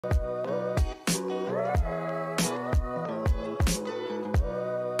Hello,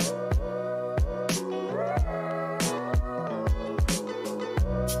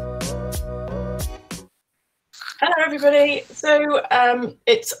 everybody. So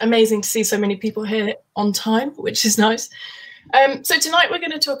it's amazing to see so many people here on time, which is nice. So tonight we're going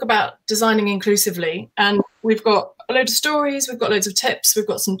to talk about designing inclusively, and we've got a load of stories, we've got loads of tips, we've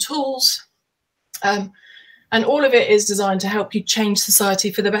got some tools, and all of it is designed to help you change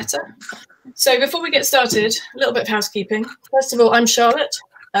society for the better. So before we get started, a little bit of housekeeping. First of all, I'm Charlotte.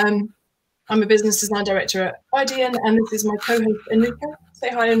 I'm a business design director at IDN, and this is my co-host Enrico. Say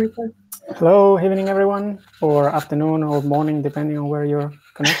hi, Enrico. Hello, evening everyone, or afternoon or morning, depending on where you're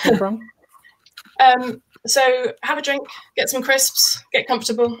connecting from. So have a drink, get some crisps, get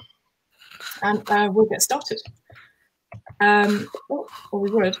comfortable, and we'll get started. Or we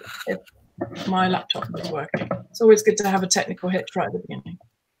would if my laptop was working. It's always good to have a technical hitch right at the beginning.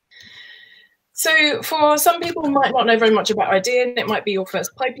 So for some people who might not know very much about IDEA, it might be your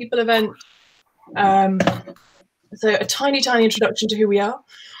first Pi People event. So a tiny introduction to who we are.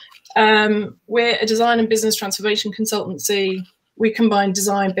 We're a design and business transformation consultancy. We combine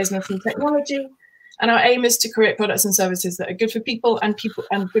design, business, and technology, and our aim is to create products and services that are good for people and good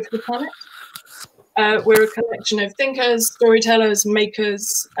for the planet. We're a collection of thinkers, storytellers,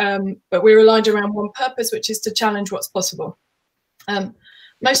 makers, but we're aligned around one purpose, which is to challenge what's possible.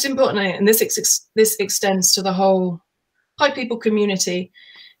 Most importantly, and this extends to the whole Pi People community,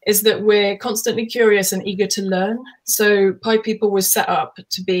 is that we're constantly curious and eager to learn. So Pi People was set up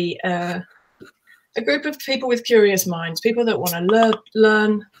to be a group of people with curious minds, people that want to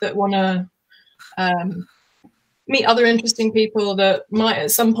learn, that want to meet other interesting people that might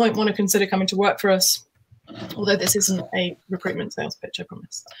at some point want to consider coming to work for us, although this isn't a recruitment sales pitch, I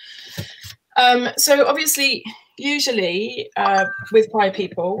promise. So obviously, usually with Pi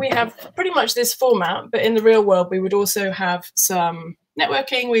People, we have pretty much this format, but in the real world, we would also have some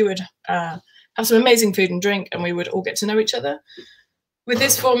networking, we would have some amazing food and drink, and we would all get to know each other. With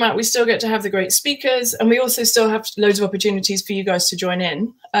this format, we still get to have the great speakers, and we also still have loads of opportunities for you guys to join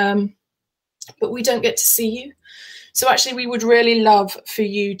in, but we don't get to see you. So actually, we would really love for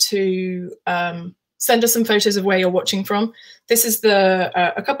you to send us some photos of where you're watching from. This is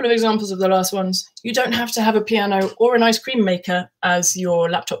a couple of examples of the last ones. You don't have to have a piano or an ice cream maker as your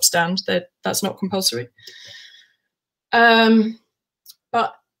laptop stand. That's not compulsory. But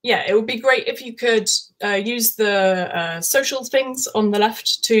yeah, it would be great if you could use the social things on the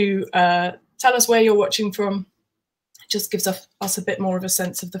left to tell us where you're watching from. It just gives us a bit more of a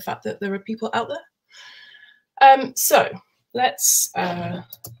sense of the fact that there are people out there. So let's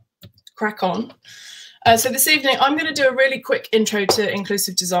crack on. So this evening, I'm going to do a really quick intro to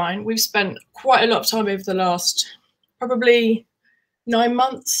inclusive design. We've spent quite a lot of time over the last probably 9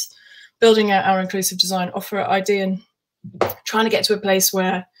 months building out our inclusive design offer at ID and trying to get to a place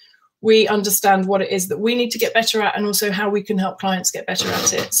where we understand what it is that we need to get better at and also how we can help clients get better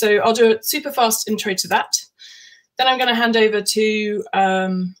at it. So I'll do a super fast intro to that. Then I'm going to hand over to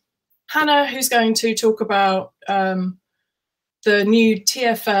Hannah, who's going to talk about the new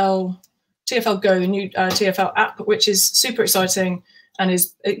TFL Go, the new TFL app, which is super exciting and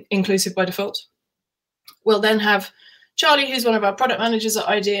is inclusive by default. We'll then have Charlie, who's one of our product managers at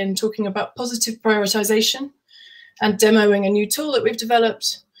ID, and talking about positive prioritization and demoing a new tool that we've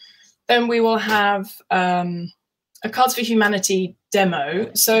developed. Then we will have a Cards for Humanity demo.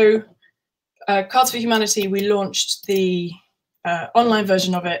 So Cards for Humanity, we launched the online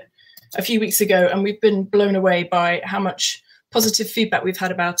version of it a few weeks ago, and we've been blown away by how much positive feedback we've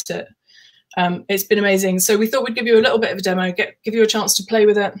had about it. It's been amazing. So we thought we'd give you a little bit of a demo, give you a chance to play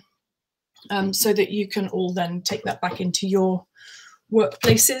with it, so that you can all then take that back into your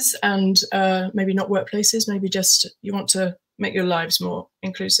workplaces and maybe not workplaces, maybe just you want to make your lives more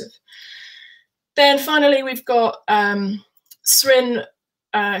inclusive. Then finally, we've got Srin,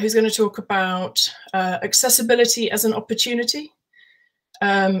 who's going to talk about accessibility as an opportunity.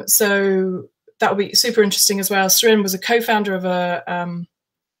 So that will be super interesting as well. Srin was a co-founder of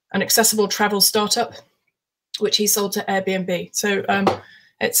an accessible travel startup, which he sold to Airbnb. So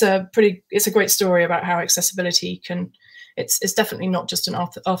it's a great story about how accessibility can, it's definitely not just an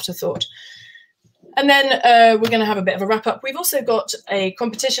afterthought. And then we're going to have a bit of a wrap up. We've also got a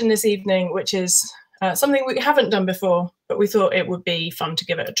competition this evening, which is something we haven't done before, but we thought it would be fun to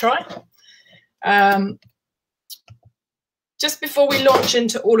give it a try. Just before we launch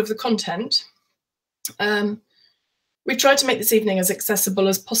into all of the content, we've tried to make this evening as accessible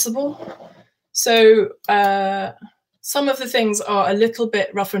as possible. So some of the things are a little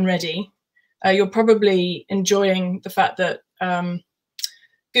bit rough and ready. You're probably enjoying the fact that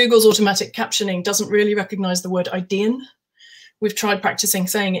Google's automatic captioning doesn't really recognize the word idean. We've tried practicing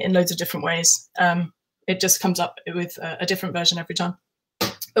saying it in loads of different ways. It just comes up with a different version every time.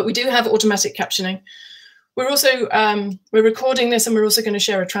 But we do have automatic captioning. We're also, we're recording this, and we're also going to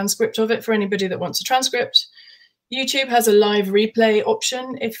share a transcript of it for anybody that wants a transcript. YouTube has a live replay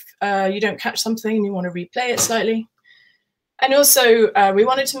option if you don't catch something and you want to replay it slightly. And also, we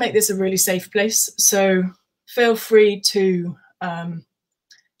wanted to make this a really safe place. So feel free to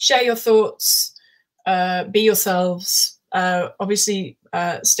share your thoughts, be yourselves, obviously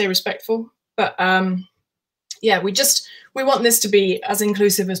stay respectful. But yeah, we want this to be as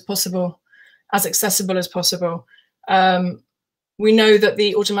inclusive as possible, as accessible as possible. We know that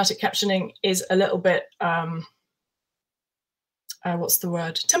the automatic captioning is a little bit, what's the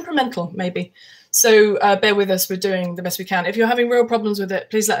word? Temperamental, maybe. So bear with us, we're doing the best we can. If you're having real problems with it,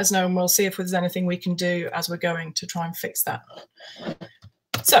 please let us know and we'll see if there's anything we can do as we're going to try and fix that.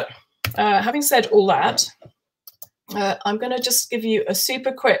 So having said all that, I'm going to just give you a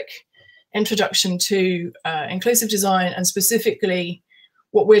super quick introduction to inclusive design and specifically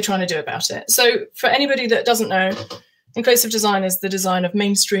what we're trying to do about it. So for anybody that doesn't know, inclusive design is the design of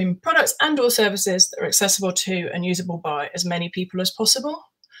mainstream products and or services that are accessible to and usable by as many people as possible.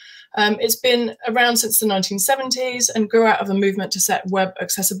 It's been around since the 1970s and grew out of a movement to set web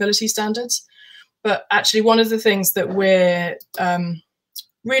accessibility standards. But actually one of the things that we're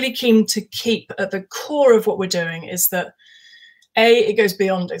really keen to keep at the core of what we're doing is that it goes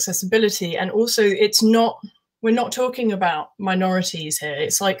beyond accessibility, and also we're not talking about minorities here.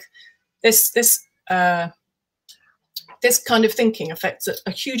 It's like this kind of thinking affects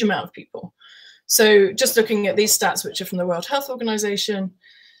a huge amount of people. So just looking at these stats, which are from the World Health Organization,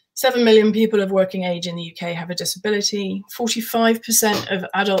 7 million people of working age in the UK have a disability. 45% of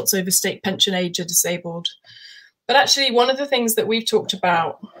adults over state pension age are disabled. But actually, one of the things that we've talked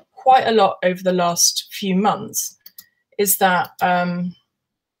about quite a lot over the last few months is that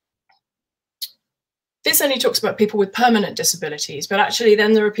this only talks about people with permanent disabilities, but actually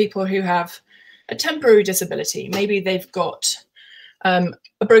then there are people who have a temporary disability. Maybe they've got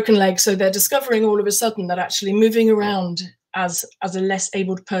a broken leg, so they're discovering all of a sudden that actually moving around as a less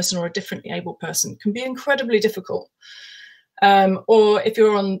abled person or a differently abled person can be incredibly difficult. Or if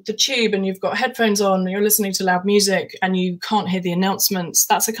you're on the tube and you've got headphones on, you're listening to loud music and you can't hear the announcements,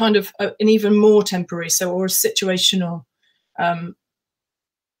 that's a kind of an even more temporary, or a situational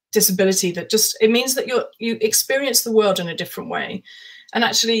disability that just, it means that you experience the world in a different way. And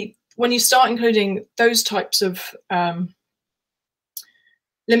actually, when you start including those types of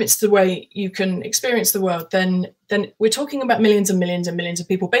limits to the way you can experience the world, then we're talking about millions and millions and millions of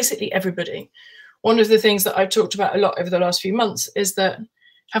people, basically everybody. One of the things that I've talked about a lot over the last few months is that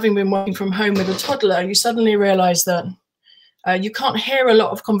having been working from home with a toddler, you suddenly realize that you can't hear a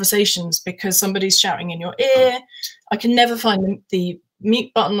lot of conversations because somebody's shouting in your ear. I can never find the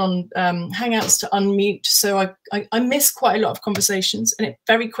mute button on Hangouts to unmute. So I miss quite a lot of conversations, and it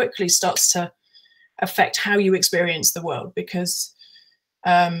very quickly starts to affect how you experience the world, because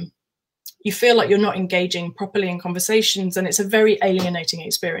you feel like you're not engaging properly in conversations, and it's a very alienating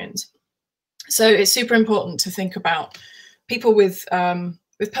experience. So it's super important to think about people with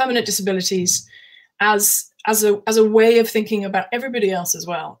permanent disabilities as a way of thinking about everybody else as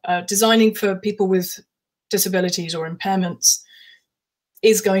well. Designing for people with disabilities or impairments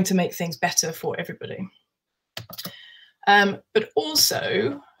is going to make things better for everybody. But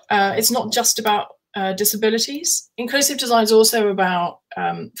also, it's not just about disabilities. Inclusive design is also about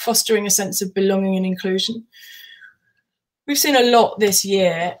fostering a sense of belonging and inclusion. We've seen a lot this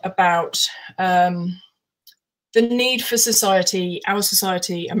year about the need for society, our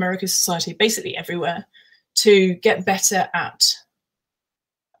society, America's society, basically everywhere, to get better at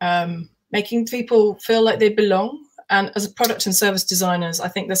making people feel like they belong. And as a product and service designers, I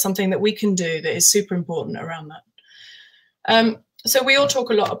think there's something that we can do that is super important around that. So we all talk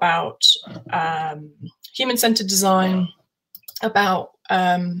a lot about human-centered design, about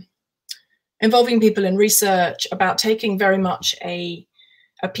involving people in research, about taking very much a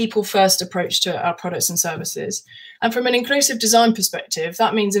people-first approach to our products and services. And from an inclusive design perspective,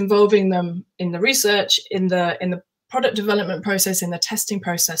 that means involving them in the research, in the product development process, in the testing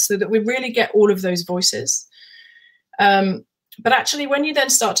process, so that we really get all of those voices. But actually, when you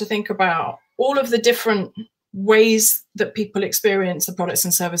then start to think about all of the different ways that people experience the products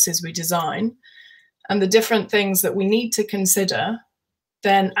and services we design, and the different things that we need to consider,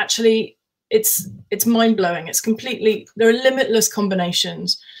 then actually it's mind-blowing. It's completely, there are limitless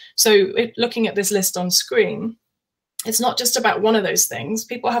combinations. So looking at this list on screen, it's not just about one of those things.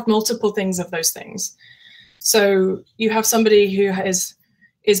 People have multiple things of those things. So you have somebody who is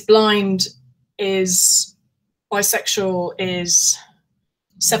is blind, is bisexual, is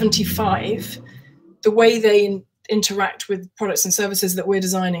 75, the way they interact with products and services that we're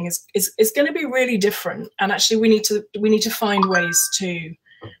designing is going to be really different. And actually, we need to find ways to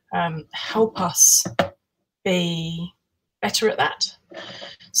help us be better at that.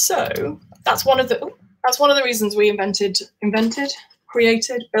 So that's one of the reasons we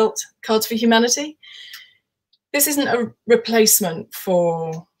created, built Cards for Humanity. This isn't a replacement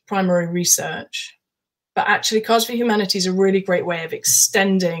for primary research, but actually Cards for Humanity is a really great way of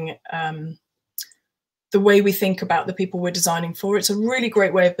extending the way we think about the people we're designing for. It's a really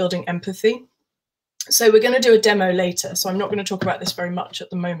great way of building empathy. So we're going to do a demo later, so I'm not going to talk about this very much at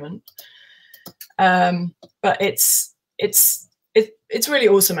the moment. But it's really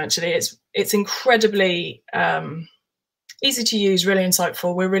awesome, actually. It's incredibly easy to use, really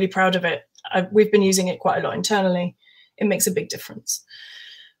insightful. We're really proud of it. We've been using it quite a lot internally. It makes a big difference.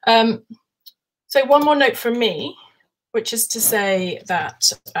 So one more note from me, which is to say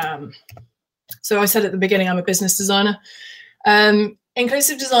that, so I said at the beginning, I'm a business designer.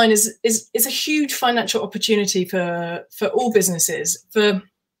 Inclusive design is a huge financial opportunity for all businesses.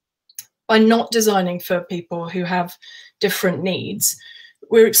 By not designing for people who have different needs,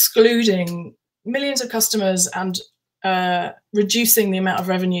 we're excluding millions of customers and reducing the amount of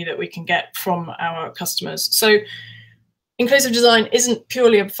revenue that we can get from our customers. So inclusive design isn't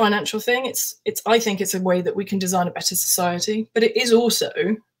purely a financial thing. I think it's a way that we can design a better society, but it is also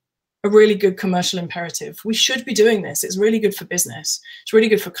a really good commercial imperative. We should be doing this. It's really good for business. It's really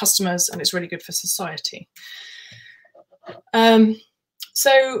good for customers, and it's really good for society.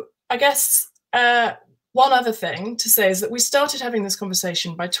 So I guess one other thing to say is that we started having this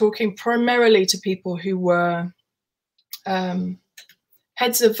conversation by talking primarily to people who were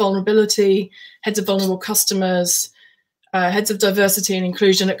heads of vulnerability, heads of vulnerable customers, heads of diversity and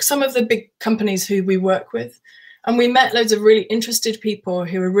inclusion at some of the big companies who we work with. And we met loads of really interested people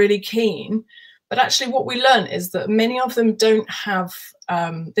who are really keen. But actually what we learned is that many of them don't have,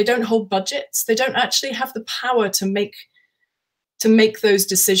 they don't hold budgets. They don't actually have the power to make those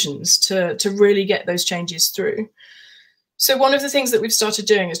decisions, to really get those changes through. So one of the things that we've started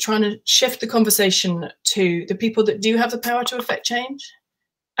doing is trying to shift the conversation to the people that do have the power to affect change.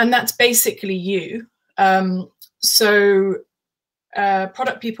 And that's basically you. Product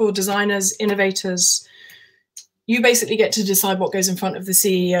people, designers, innovators, you basically get to decide what goes in front of the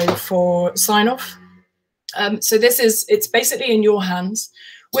CEO for sign-off. So it's basically in your hands.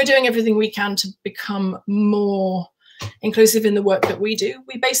 We're doing everything we can to become more inclusive in the work that we do.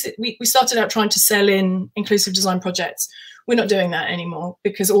 We started out trying to sell in inclusive design projects. We're not doing that anymore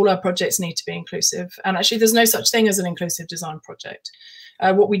because all our projects need to be inclusive. And actually there's no such thing as an inclusive design project.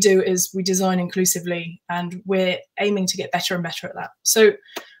 What we do is we design inclusively, and we're aiming to get better and better at that. So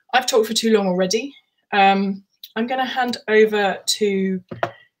I've talked for too long already. I'm going to hand over to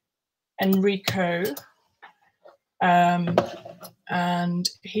Enrico, and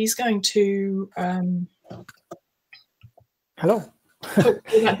he's going to hello.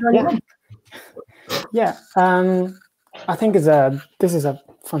 Yeah. I think this is a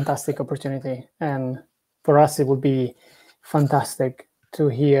fantastic opportunity, and for us it would be fantastic to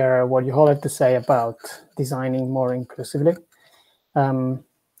hear what you all have to say about designing more inclusively.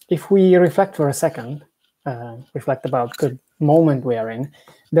 If we reflect for a second, reflect about the moment we are in,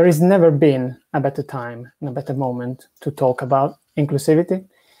 there has never been a better time and a better moment to talk about inclusivity,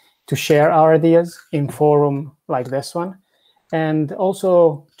 to share our ideas in forum like this one, and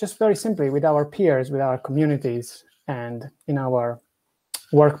also just very simply with our peers, with our communities, and in our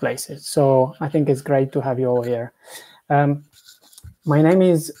workplaces. So I think it's great to have you all here. My name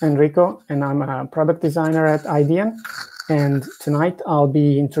is Enrico, and I'm a product designer at IDEAN. And tonight I'll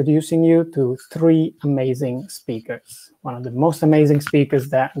be introducing you to 3 amazing speakers, one of the most amazing speakers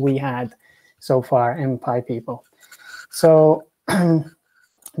that we had so far in Pi People. So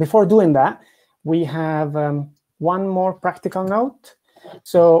before doing that, we have one more practical note.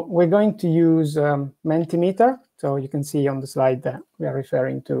 So we're going to use Mentimeter. So you can see on the slide that we are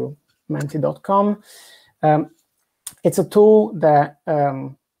referring to menti.com. It's a tool that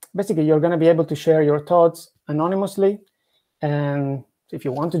basically you're going to be able to share your thoughts anonymously. And if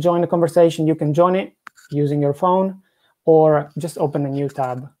you want to join the conversation, you can join it using your phone or just open a new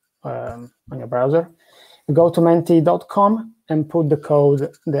tab on your browser. You go to menti.com and put the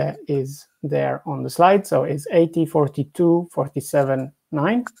code that is there on the slide. So it's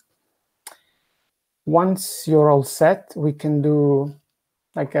 8042479. Once you're all set, we can do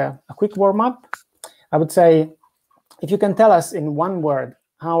like a quick warm-up. I would say, if you can tell us in one word,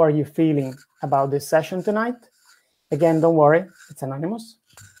 how are you feeling about this session tonight? Again, don't worry, it's anonymous.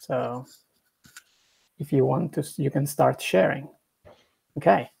 So if you want to, you can start sharing.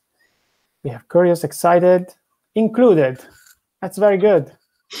 Okay. We have curious, excited, included. That's very good.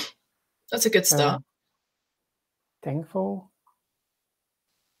 That's a good start. Thankful,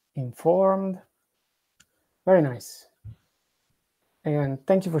 informed. Very nice. And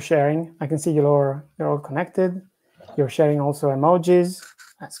thank you for sharing. I can see you're all connected. You're sharing also emojis.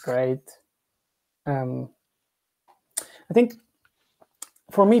 That's great. I think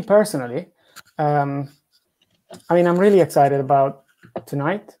for me personally, I mean, I'm really excited about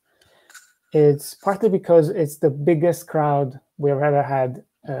tonight. It's partly because it's the biggest crowd we've ever had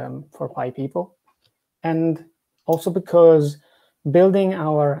for Pi people. And also because building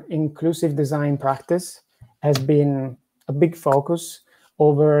our inclusive design practice has been a big focus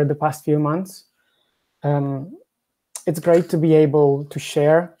over the past few months. It's great to be able to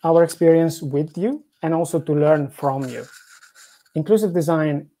share our experience with you and also to learn from you. Inclusive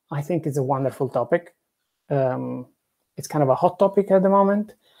design, I think, is a wonderful topic. It's kind of a hot topic at the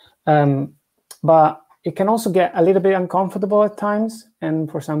moment, but it can also get a little bit uncomfortable at times.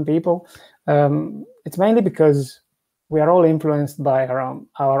 And for some people, it's mainly because we are all influenced by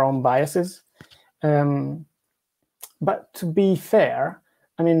our own biases. But to be fair,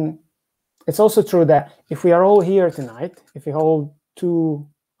 I mean, it's also true that if we are all here tonight, if we all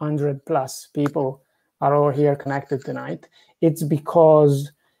 200 plus people are all here connected tonight, it's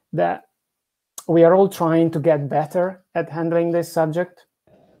because that we are all trying to get better at handling this subject.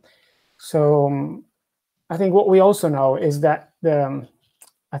 So I think what we also know is that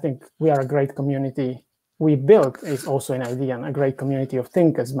I think we are a great community. We built is also an idea, and a great community of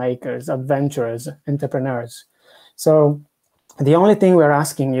thinkers, makers, adventurers, entrepreneurs. So the only thing we're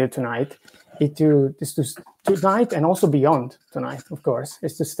asking you tonight is to tonight and also beyond tonight, of course,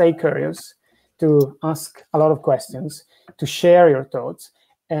 is to stay curious, to ask a lot of questions, to share your thoughts,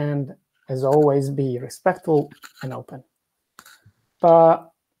 and as always, be respectful and open.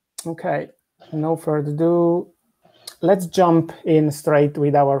 But okay, no further ado. Let's jump in straight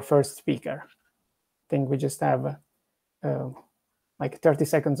with our first speaker. I think we just have like 30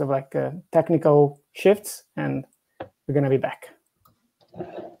 seconds of like technical shifts, and we're going to be back.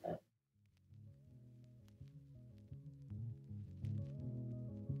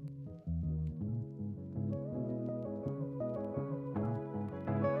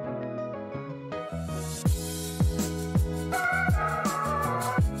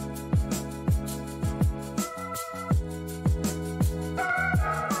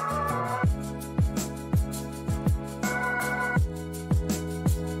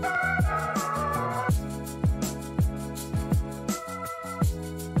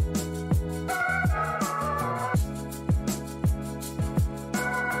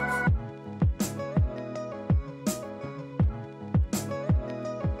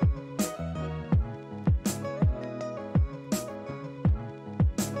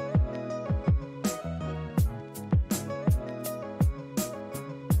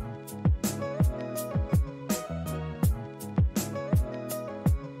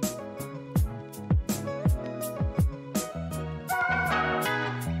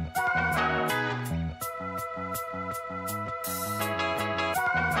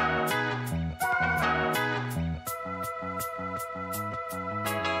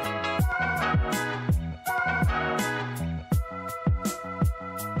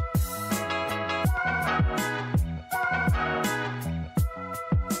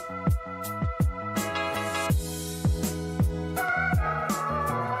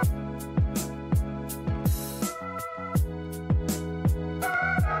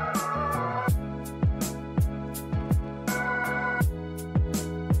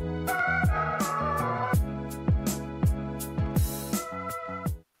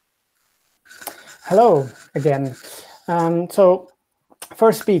 Hello again. So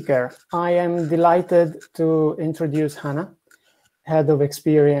first speaker, I am delighted to introduce Hannah, Head of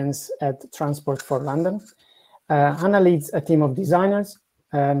Experience at Transport for London. Hannah leads a team of designers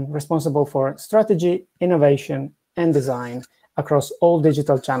responsible for strategy, innovation, and design across all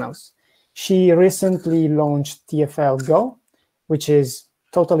digital channels. She recently launched TfL Go, which is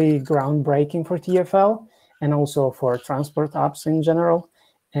totally groundbreaking for TfL and also for transport apps in general,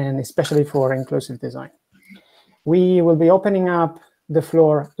 and especially for inclusive design. We will be opening up the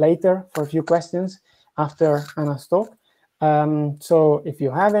floor later for a few questions after Hannah's talk. So if you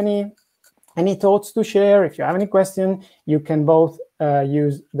have any thoughts to share, if you have any question, you can both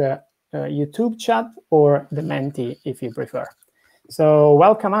use the YouTube chat or the Menti if you prefer. So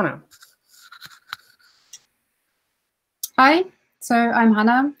welcome, Hannah. Hi, so I'm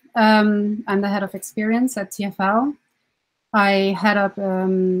Hannah. I'm the Head of Experience at TfL. I head up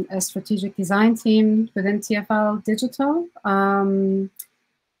a strategic design team within TfL Digital.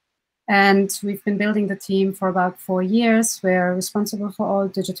 And we've been building the team for about 4 years. We're responsible for all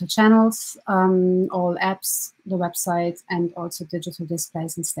digital channels, all apps, the website, and also digital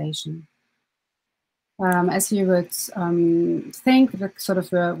displays and station. As you would think,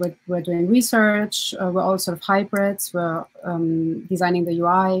 we're doing research. We're all sort of hybrids. We're designing the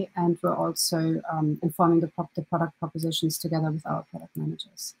UI, and we're also informing the product propositions together with our product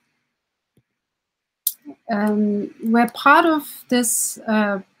managers. We're part of this,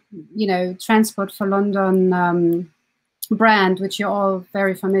 Transport for London brand, which you're all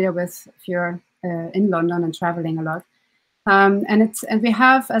very familiar with if you're in London and traveling a lot. And we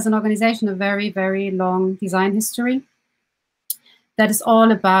have, as an organization, a very, very long design history that is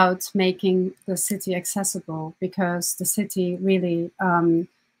all about making the city accessible, because the city really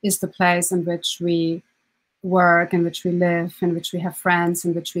is the place in which we work, in which we live, in which we have friends,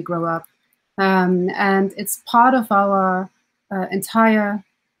 in which we grow up. And it's part of our entire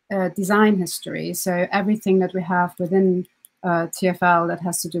design history. So everything that we have within TfL that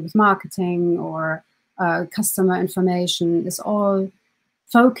has to do with marketing or customer information is all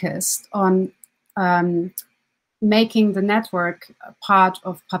focused on making the network a part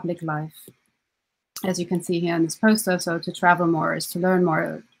of public life. As you can see here in this poster, so to travel more is to learn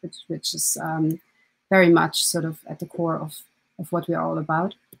more, which is very much sort of at the core of what we're all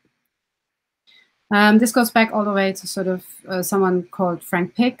about. This goes back all the way to sort of someone called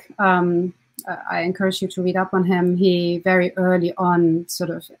Frank Pick. I encourage you to read up on him. He very early on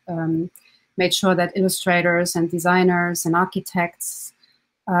sort of made sure that illustrators and designers and architects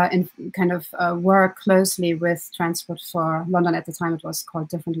work closely with Transport for London. At the time, it was called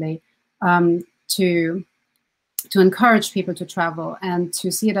differently, to encourage people to travel and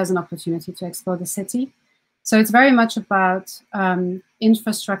to see it as an opportunity to explore the city. So it's very much about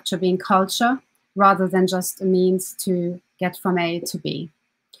infrastructure being culture, rather than just a means to get from A to B.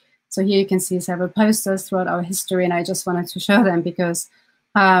 So here you can see several posters throughout our history, and I just wanted to show them because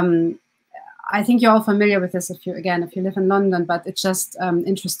I think you're all familiar with this if you live in London, but it's just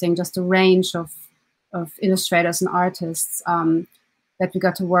interesting, just a range of illustrators and artists that we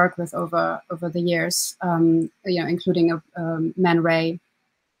got to work with over the years, including a Man Ray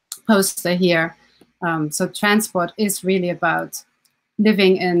poster here. So transport is really about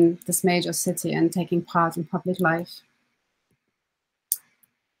living in this major city and taking part in public life.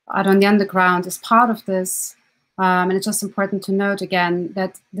 Art on the Underground is part of this. And it's just important to note again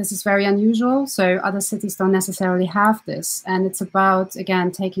that this is very unusual. So other cities don't necessarily have this. And it's about,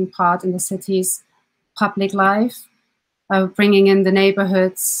 again, taking part in the city's public life, bringing in the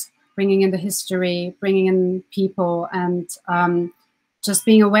neighborhoods, bringing in the history, bringing in people, and just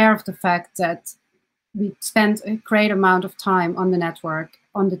being aware of the fact that we spend a great amount of time on the network,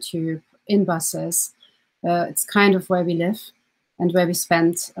 on the tube, in buses. It's kind of where we live and where we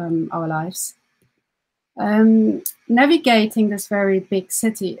spend our lives. Navigating this very big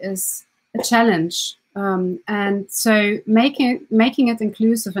city is a challenge. And so making it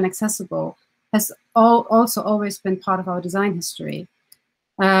inclusive and accessible has also always been part of our design history.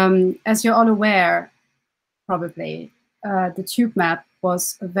 As you're all aware, probably, the tube map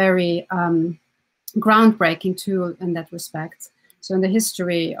was a very groundbreaking tool in that respect. So in the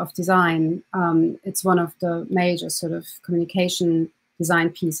history of design, it's one of the major sort of communication design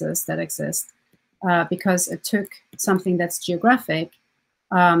pieces that exist, because it took something that's geographic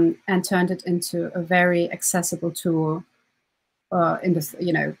and turned it into a very accessible tool in this,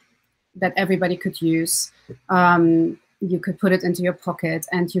 that everybody could use. You could put it into your pocket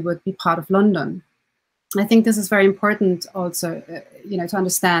and you would be part of London. I think this is very important also, to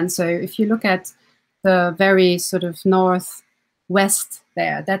understand. So if you look at the very sort of northwest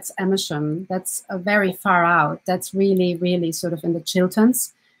there, that's Amersham. That's very far out. That's really, really sort of in the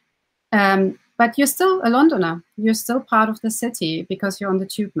Chilterns. But you're still a Londoner. You're still part of the city because you're on the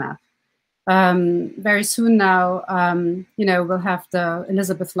tube map. Very soon now, we'll have the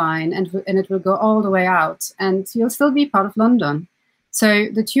Elizabeth line and it will go all the way out and you'll still be part of London. So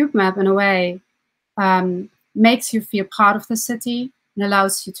the tube map, in a way, makes you feel part of the city and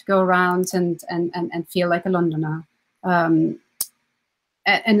allows you to go around and feel like a Londoner. And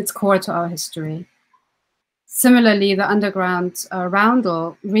it's core to our history. Similarly, the underground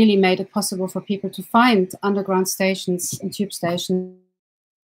roundel really made it possible for people to find underground stations and tube stations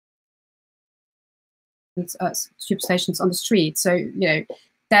on the street. So,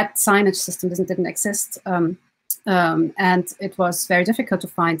 that signage system didn't exist. And it was very difficult to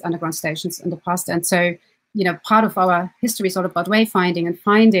find underground stations in the past. And so, part of our history is all about wayfinding and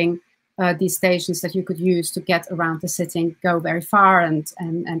finding these stations that you could use to get around the city and go very far and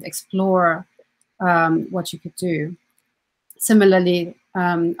explore what you could do. Similarly,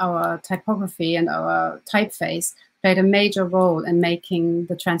 our typography and our typeface played a major role in making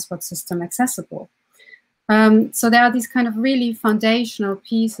the transport system accessible. So there are these kind of really foundational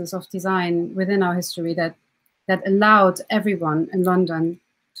pieces of design within our history that allowed everyone in London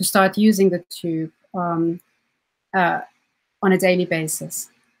to start using the tube on a daily basis.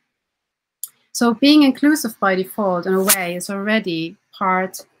 So being inclusive by default, in a way, is already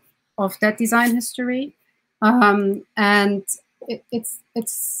part of that design history. And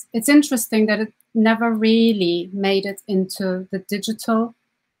it's interesting that it never really made it into the digital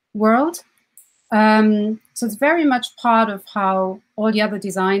world. So it's very much part of how all the other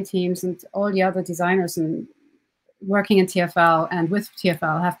design teams and all the other designers and working in TfL and with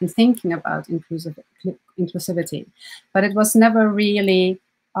TfL have been thinking about inclusivity, but it was never really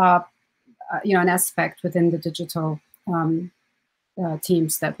an aspect within the digital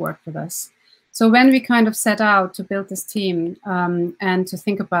teams that worked with us. So when we kind of set out to build this team and to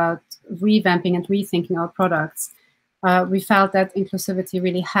think about revamping and rethinking our products, we felt that inclusivity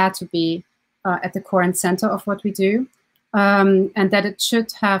really had to be at the core and center of what we do, and that it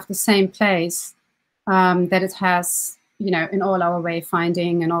should have the same place that it has, in all our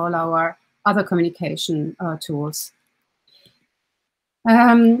wayfinding and all our other communication tools.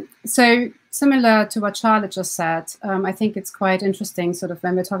 So similar to what Charlotte just said, I think it's quite interesting, sort of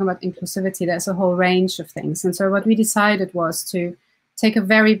when we're talking about inclusivity, there's a whole range of things. And so what we decided was to take a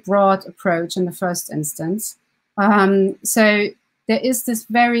very broad approach in the first instance. So there is this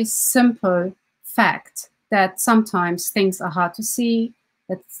very simple fact that sometimes things are hard to see,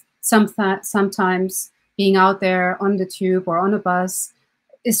 that sometimes being out there on the tube or on a bus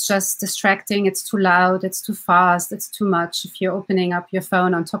is just distracting. It's too loud, it's too fast, it's too much. If you're opening up your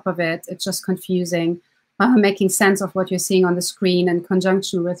phone on top of it, it's just confusing. Making sense of what you're seeing on the screen in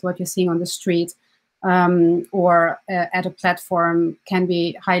conjunction with what you're seeing on the street or at a platform can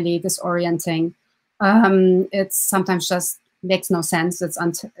be highly disorienting. It's sometimes just makes no sense, it's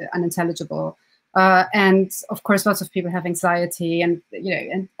unintelligible. And of course, lots of people have anxiety, and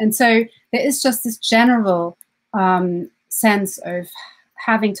and so there is just this general sense of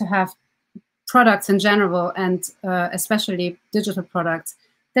having to have products in general, and especially digital products,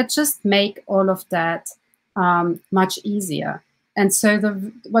 that just make all of that much easier. And so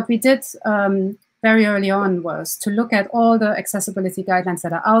what we did very early on was to look at all the accessibility guidelines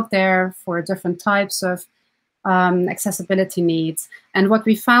that are out there for different types of accessibility needs. And what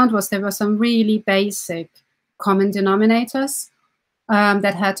we found was there were some really basic common denominators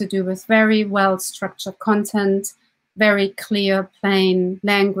that had to do with very well-structured content, very clear, plain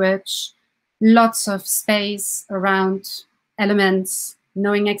language, lots of space around elements,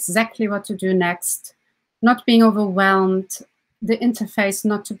 knowing exactly what to do next, not being overwhelmed, the interface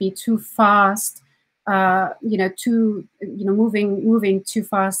not to be too fast, moving too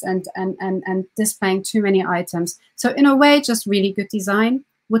fast and displaying too many items. So in a way, just really good design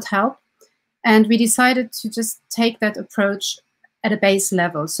would help. And we decided to just take that approach at a base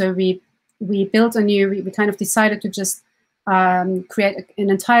level. So we built we kind of decided to just create an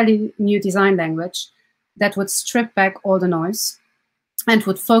entirely new design language that would strip back all the noise and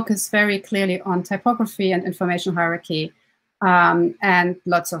would focus very clearly on typography and information hierarchy, and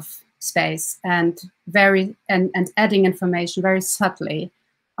lots of space and adding information very subtly.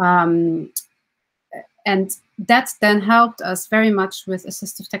 And that then helped us very much with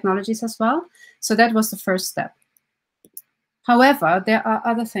assistive technologies as well. So that was the first step. However, there are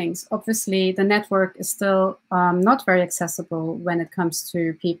other things. Obviously, the network is still not very accessible when it comes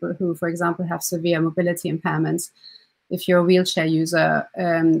to people who, for example, have severe mobility impairments. If you're a wheelchair user,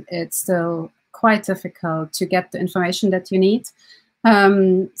 it's still quite difficult to get the information that you need.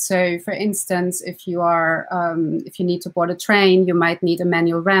 So, for instance, if you need to board a train, you might need a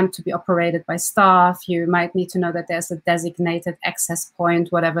manual ramp to be operated by staff. You might need to know that there's a designated access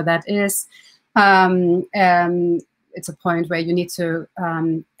point, whatever that is. It's a point where you need to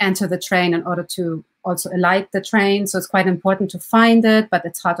enter the train in order to also alight the train. So it's quite important to find it, but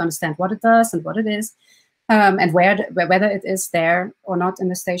it's hard to understand what it does and what it is, and whether it is there or not in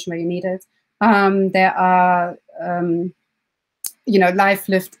the station where you need it. There are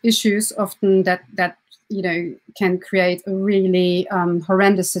life-lived issues often that can create a really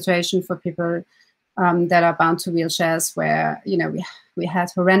horrendous situation for people that are bound to wheelchairs, where we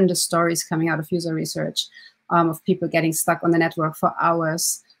had horrendous stories coming out of user research of people getting stuck on the network for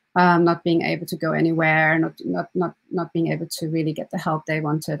hours, not being able to go anywhere, not being able to really get the help they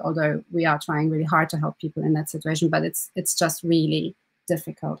wanted. Although we are trying really hard to help people in that situation, but it's just really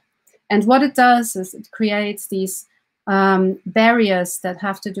difficult. And what it does is it creates these barriers that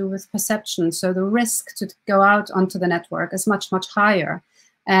have to do with perception. So the risk to go out onto the network is much, much higher.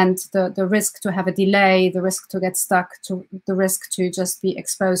 And the risk to have a delay, the risk to get stuck, the risk to just be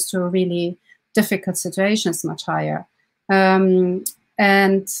exposed to a really difficult situation is much higher. And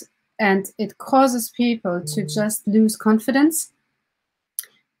it causes people to just lose confidence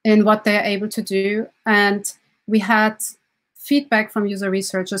in what they're able to do. And we had feedback from user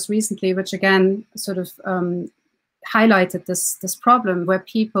researchers recently, which again sort of highlighted this problem, where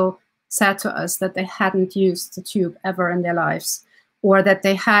people said to us that they hadn't used the tube ever in their lives, or that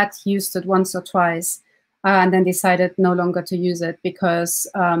they had used it once or twice and then decided no longer to use it because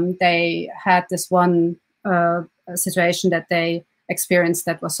they had this one situation that they experienced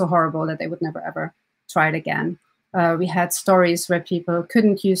that was so horrible that they would never ever try it again. We had stories where people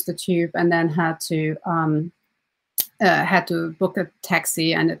couldn't use the tube and then had to book a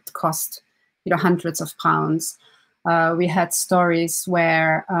taxi, and it cost hundreds of pounds. We had stories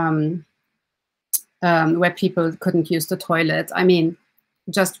where people couldn't use the toilet. I mean,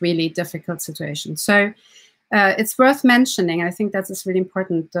 just really difficult situations. So it's worth mentioning, and I think that is really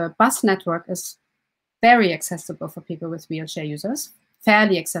important. The bus network is very accessible for people with wheelchair users,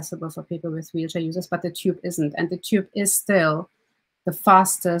 fairly accessible for people with wheelchair users, but the tube isn't. And the tube is still the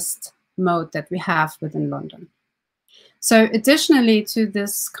fastest mode that we have within London. So additionally to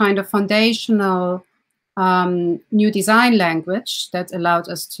this kind of foundational new design language that allowed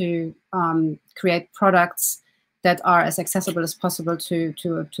us to create products that are as accessible as possible to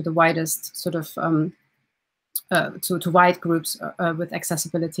the widest sort of to wide groups with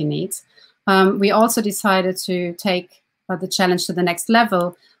accessibility needs. We also decided to take the challenge to the next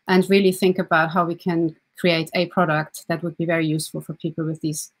level and really think about how we can create a product that would be very useful for people with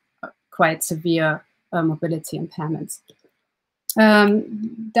these quite severe mobility impairments.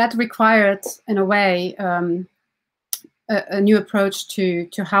 That required, in a way, a new approach to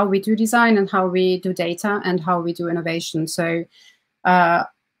how we do design and how we do data and how we do innovation. So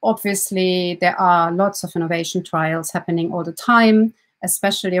obviously, there are lots of innovation trials happening all the time,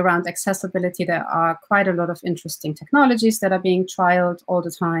 especially around accessibility. There are quite a lot of interesting technologies that are being trialed all the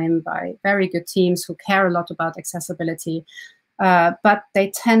time by very good teams who care a lot about accessibility. But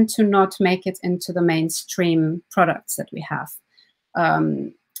they tend to not make it into the mainstream products that we have.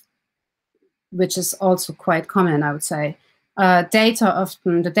 Which is also quite common, I would say. Data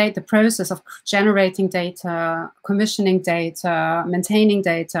often, the process of generating data, commissioning data, maintaining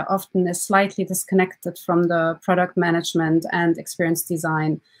data often is slightly disconnected from the product management and experience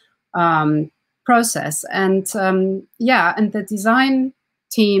design process. And yeah, and the design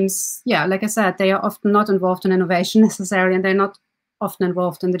teams, yeah, like I said, they are often not involved in innovation necessarily, and they're not often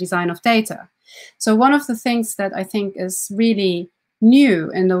involved in the design of data. So one of the things that I think is really new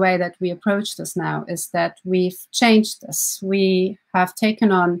in the way that we approach this now is that we've changed this. We have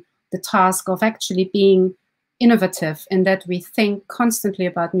taken on the task of actually being innovative in that we think constantly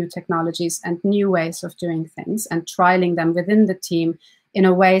about new technologies and new ways of doing things and trialing them within the team in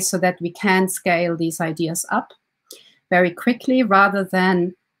a way so that we can scale these ideas up very quickly rather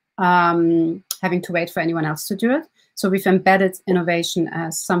than having to wait for anyone else to do it. So we've embedded innovation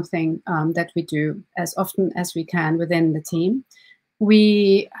as something that we do as often as we can within the team.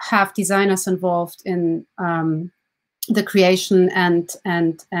 We have designers involved in the creation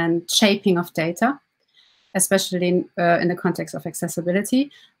and shaping of data, especially in the context of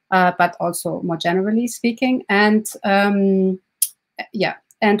accessibility, but also more generally speaking. And yeah,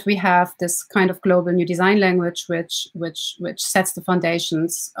 and we have this kind of global new design language, which sets the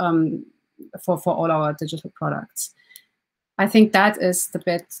foundations for all our digital products. I think that is the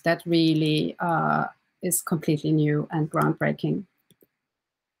bit that really is completely new and groundbreaking.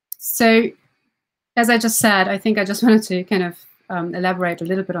 So, as I just said, I think I just wanted to kind of elaborate a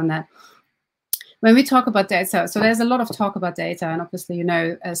little bit on that. When we talk about data, so there's a lot of talk about data, and obviously, you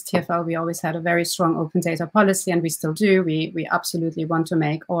know, as TfL, we always had a very strong open data policy, and we still do. We absolutely want to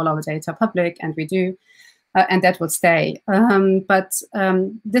make all our data public, and we do, and that will stay. But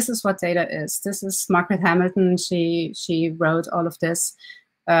this is what data is. This is Margaret Hamilton. She wrote all of this.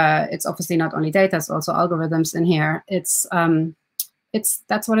 It's obviously not only data; it's also algorithms in here.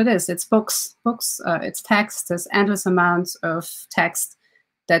 That's what it is. It's books. It's text. There's endless amounts of text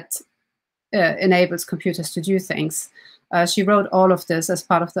that enables computers to do things. She wrote all of this as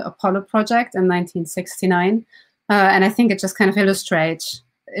part of the Apollo project in 1969, and I think it just kind of illustrates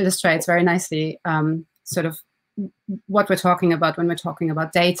very nicely sort of what we're talking about when we're talking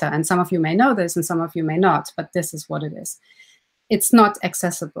about data. And some of you may know this, and some of you may not, but this is what it is. It's not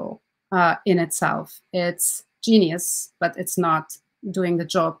accessible in itself. It's genius, but it's not doing the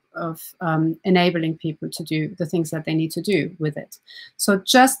job of enabling people to do the things that they need to do with it. So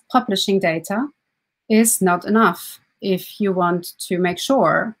just publishing data is not enough if you want to make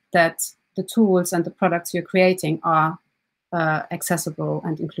sure that the tools and the products you're creating are accessible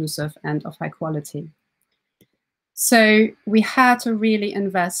and inclusive and of high quality. So we had to really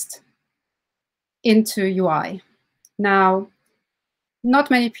invest into UI. Now,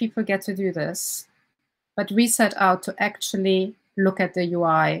 not many people get to do this, but we set out to actually look at the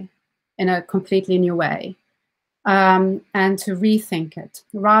UI in a completely new way, and to rethink it,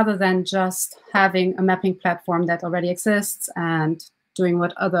 rather than just having a mapping platform that already exists and doing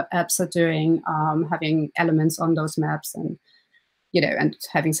what other apps are doing, having elements on those maps and and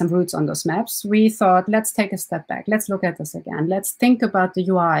having some roots on those maps. We thought, let's take a step back. Let's look at this again. Let's think about the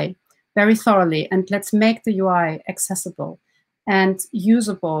UI very thoroughly, and let's make the UI accessible and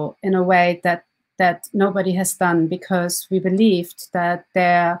usable in a way that nobody has done, because we believed that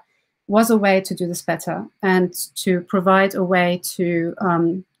there was a way to do this better and to provide a way to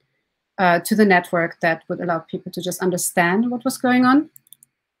the network that would allow people to just understand what was going on.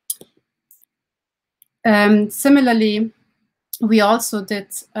 Similarly, we also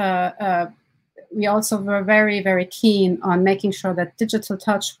were very, very keen on making sure that digital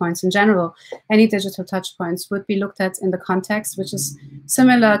touch points in general, any digital touch points, would be looked at in the context, which is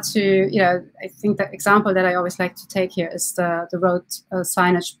similar to, I think the example that I always like to take here is the road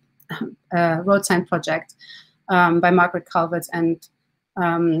signage, road sign project by Margaret Calvert and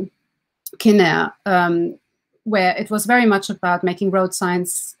Kinnair, where it was very much about making road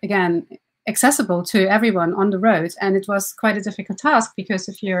signs, again, accessible to everyone on the road. And it was quite a difficult task, because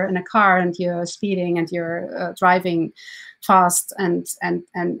if you're in a car and you're speeding and you're driving fast and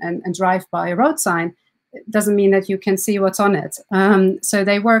drive by a road sign, it doesn't mean that you can see what's on it. So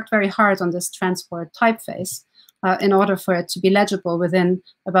they worked very hard on this transport typeface in order for it to be legible within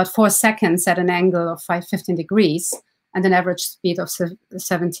about 4 seconds at an angle of 15 degrees and an average speed of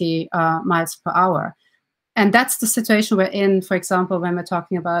 70 miles per hour. And that's the situation we're in, for example, when we're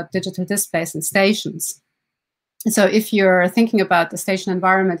talking about digital displays in stations. So if you're thinking about the station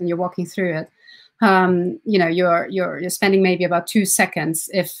environment and you're walking through it, you're spending maybe about 2 seconds,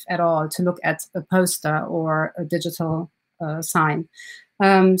 if at all, to look at a poster or a digital sign.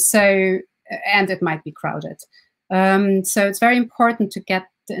 And it might be crowded. So it's very important to get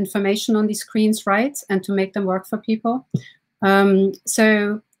the information on these screens right and to make them work for people.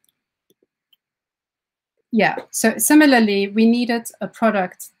 So similarly, we needed a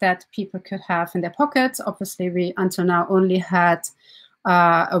product that people could have in their pockets. Obviously, we until now only had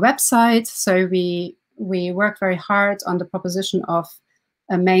a website. So we worked very hard on the proposition of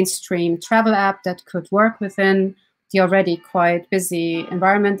a mainstream travel app that could work within the already quite busy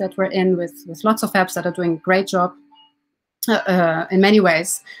environment that we're in, with lots of apps that are doing a great job in many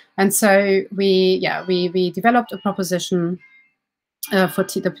ways. And so we developed a proposition for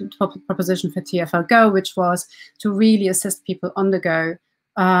the proposition for TfL Go, which was to really assist people on the go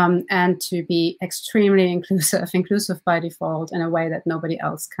and to be extremely inclusive by default in a way that nobody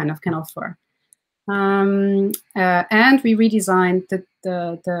else kind of can offer. And we redesigned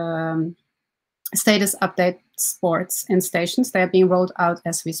the status update boards in stations. They are being rolled out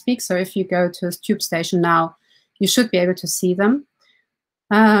as we speak. So if you go to a tube station now, you should be able to see them.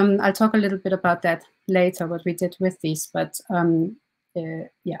 I'll talk a little bit about that later, what we did with these, but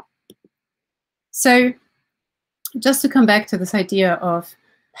So just to come back to this idea of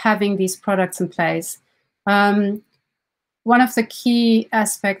having these products in place, one of the key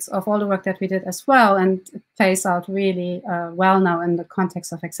aspects of all the work that we did as well, and it plays out really well now in the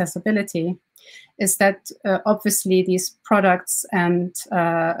context of accessibility, is that obviously these products and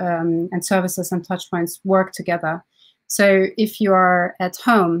services and touchpoints work together. So if you are at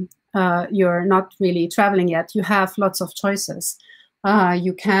home, you're not really traveling yet, you have lots of choices.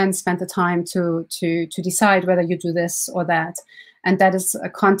 You can spend the time to decide whether you do this or that. And that is a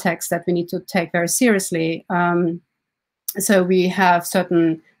context that we need to take very seriously. So we have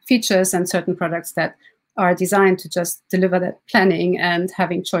certain features and certain products that are designed to just deliver that planning and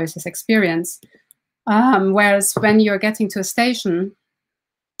having choices experience. Whereas when you're getting to a station,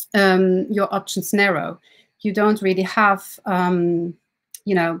 your options narrow. You don't really have, a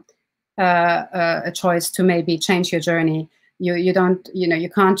choice to maybe change your journey. You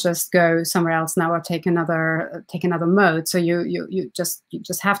can't just go somewhere else now or take another mode. So you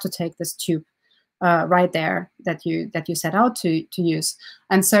just have to take this tube right there that you set out to use.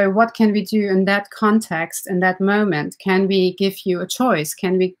 And so what can we do in that context, in that moment? Can we give you a choice?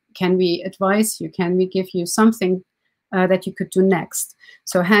 Can we advise you? Can we give you something that you could do next?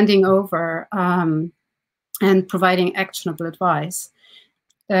 So handing over and providing actionable advice.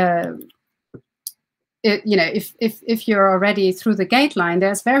 If you're already through the gate line,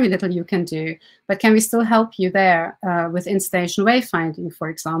 there's very little you can do. But can we still help you there with in-station wayfinding, for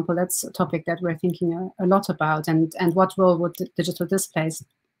example? That's a topic that we're thinking a lot about. And what role would digital displays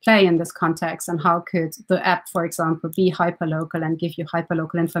play in this context? And how could the app, for example, be hyperlocal and give you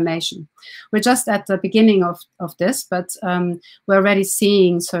hyperlocal information? We're just at the beginning of this, but we're already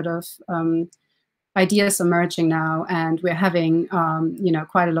seeing sort of ideas emerging now. And we're having,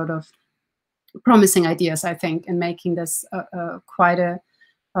 quite a lot of promising ideas, I think, in making this quite a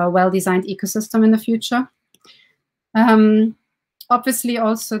well-designed ecosystem in the future. Obviously,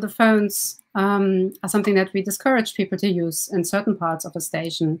 also the phones are something that we discourage people to use in certain parts of a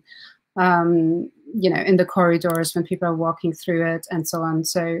station, in the corridors when people are walking through it and so on.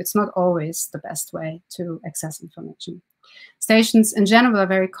 So it's not always the best way to access information. Stations in general are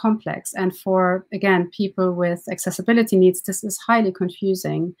very complex. And for, again, people with accessibility needs, this is highly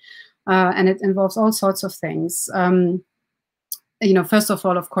confusing. And it involves all sorts of things. First of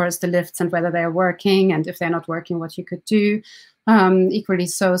all, of course, the lifts and whether they're working, and if they're not working, what you could do. Equally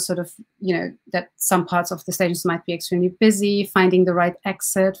so, sort of, that some parts of the stations might be extremely busy, finding the right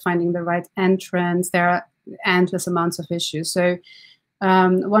exit, finding the right entrance. There are endless amounts of issues. So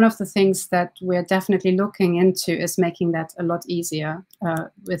one of the things that we're definitely looking into is making that a lot easier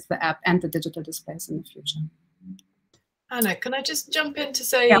with the app and the digital displays in the future. Anna, can I just jump in to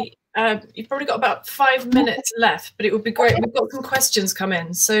say, you've probably got about 5 minutes left, but it would be great. We've got some questions come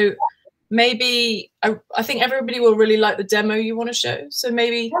in. So maybe, I think everybody will really like the demo you want to show. So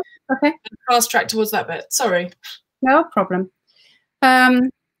maybe fast track towards that bit. Sorry. No problem. So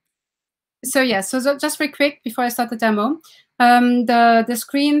just very quick before I start the demo. The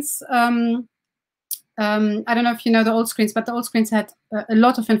screens, I don't know if you know the old screens, but the old screens had a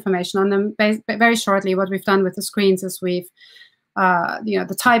lot of information on them. Very shortly, what we've done with the screens is we've,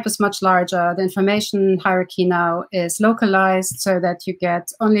 the type is much larger. The information hierarchy now is localized so that you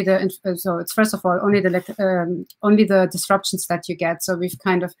get only so it's first of all only the disruptions that you get. So we've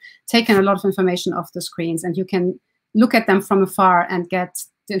kind of taken a lot of information off the screens, and you can look at them from afar and get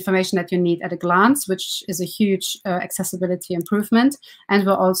the information that you need at a glance, which is a huge accessibility improvement. And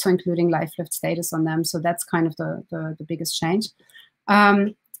we're also including live lift status on them. So that's kind of the biggest change.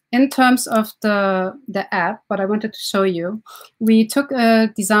 In terms of the app, what I wanted to show you, we took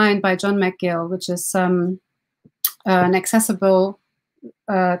a design by John McGill, which is an accessible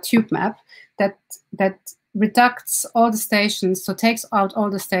tube map that reducts all the stations, so takes out all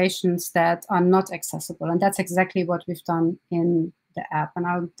the stations that are not accessible. And that's exactly what we've done in the app. And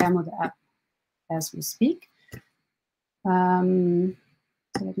I'll demo the app as we speak. So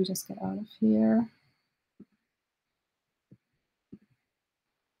let me just get out of here.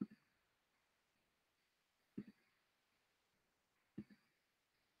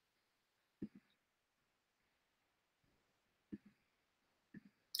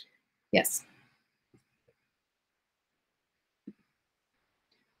 Yes.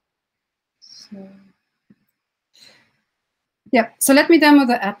 So let me demo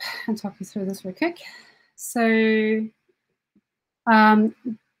the app and talk you through this real quick. So, the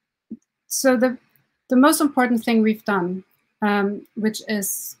most important thing we've done, which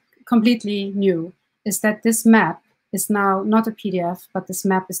is completely new, is that this map is now not a PDF, but this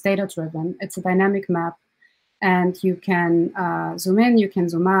map is data-driven. It's a dynamic map, and you can zoom in, you can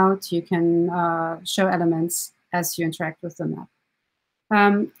zoom out, you can show elements as you interact with the map.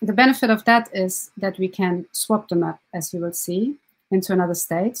 The benefit of that is that we can swap the map, as you will see, into another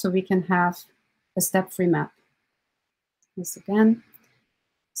state. So we can have a step-free map. This again.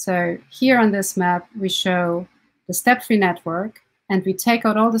 So here on this map, we show the step-free network, and we take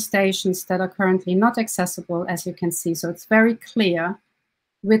out all the stations that are currently not accessible, as you can see. So it's very clear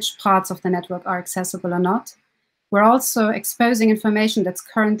which parts of the network are accessible or not. We're also exposing information that's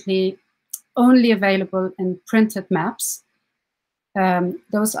currently only available in printed maps.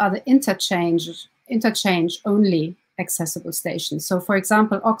 Those are the interchange-only accessible stations. So, for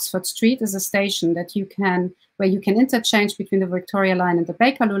example, Oxford Street is a station that where you can interchange between the Victoria line and the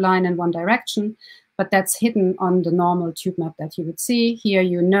Bakerloo line in one direction, but that's hidden on the normal tube map that you would see. Here,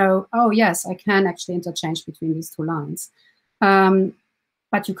 oh yes, I can actually interchange between these two lines,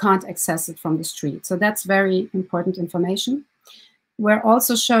 but you can't access it from the street. So that's very important information. We're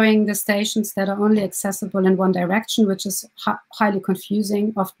also showing the stations that are only accessible in one direction, which is highly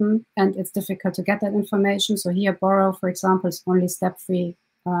confusing often, and it's difficult to get that information. So here, Borough, for example, is only step-free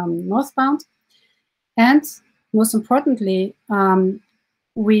northbound. And most importantly,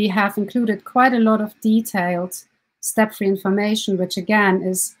 we have included quite a lot of detailed step-free information, which again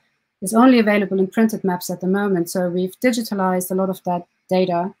is is only available in printed maps at the moment. So we've digitalized a lot of that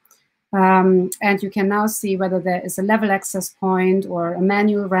data. And you can now see whether there is a level access point or a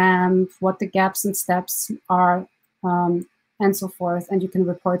manual ramp, what the gaps and steps are, and so forth, and you can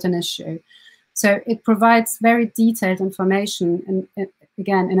report an issue. So it provides very detailed information, and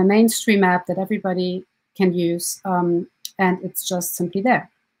again, in a mainstream app that everybody can use, and it's just simply there.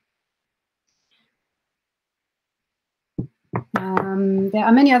 There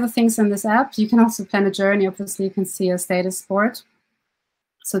are many other things in this app. You can also plan a journey. Obviously, you can see a status board.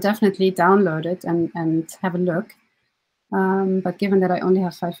 So definitely download it and have a look. But given that I only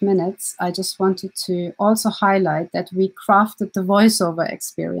have 5 minutes, I just wanted to also highlight that we crafted the voiceover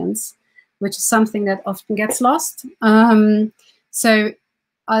experience, which is something that often gets lost. So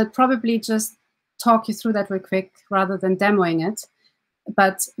I'll probably just talk you through that real quick rather than demoing it.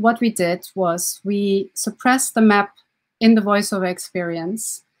 But what we did was we suppressed the map in the voiceover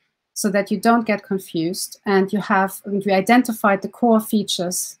experience so that you don't get confused, and we identified the core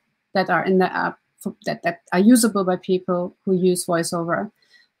features that are in the app that are usable by people who use voiceover.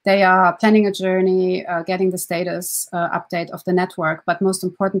 They are planning a journey, getting the status update of the network, but most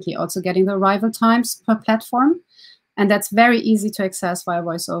importantly, also getting the arrival times per platform. And that's very easy to access via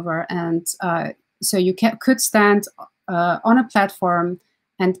voiceover. And so you could stand on a platform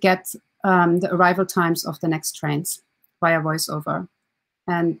and get the arrival times of the next trains via voiceover.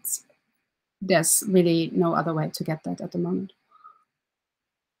 And there's really no other way to get that at the moment.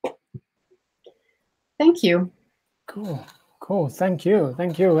 Thank you. Cool. Cool. Thank you.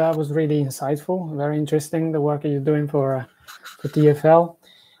 Thank you. That was really insightful. Very interesting, the work you're doing for TFL.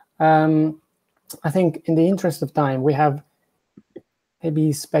 I think in the interest of time, we have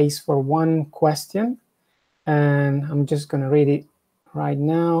maybe space for one question. And I'm just going to read it right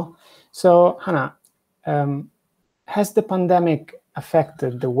now. So, Hannah, has the pandemic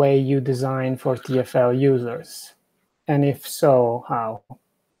affected the way you design for TFL users? And if so, how?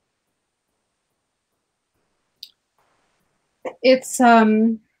 It's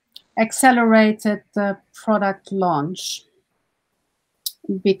accelerated the product launch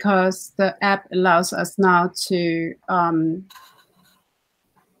because the app allows us now to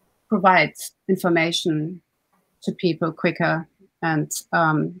provide information to people quicker, and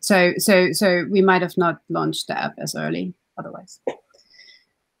so we might have not launched the app as early otherwise.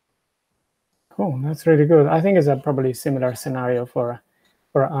 Cool, that's really good. I think it's a probably similar scenario for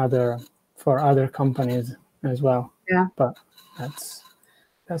other companies as well. Yeah, but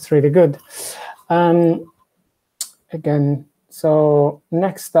that's really good. Again, so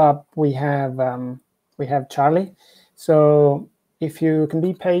next up we have Charlie. So if you can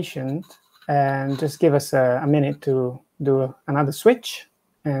be patient and just give us a minute to do another switch,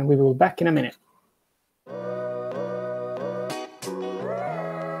 and we will be back in a minute.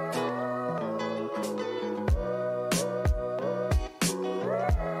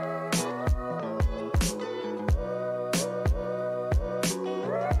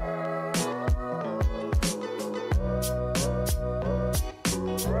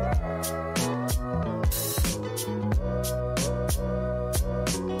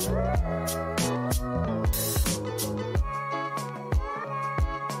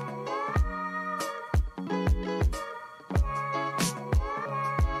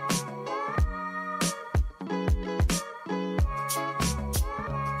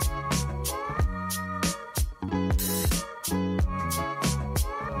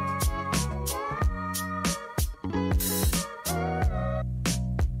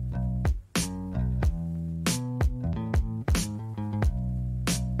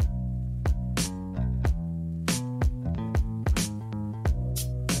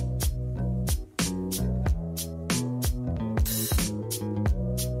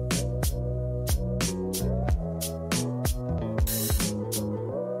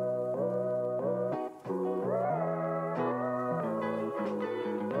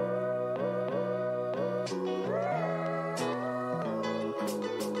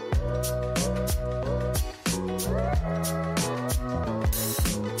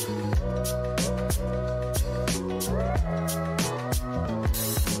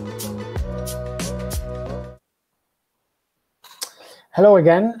 Hello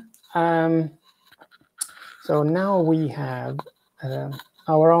again. So now we have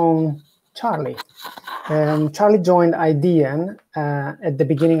our own Charlie. Charlie joined IDEAN at the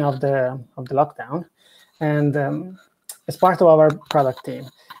beginning of the lockdown, and as part of our product team.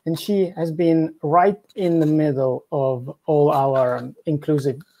 And she has been right in the middle of all our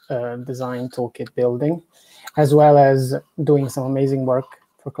inclusive design toolkit building, as well as doing some amazing work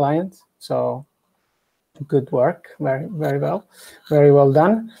for clients. So Good work. Very well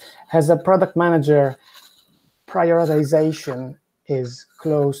done. As a product manager, prioritization is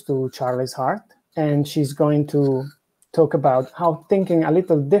close to Charlie's heart, and she's going to talk about how thinking a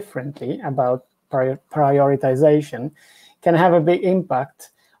little differently about prioritization can have a big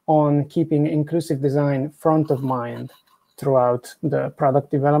impact on keeping inclusive design front of mind throughout the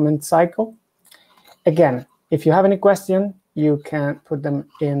product development cycle. Again, if you have any question, you can put them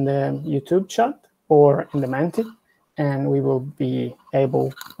in the YouTube chat or in the Menti, and we will be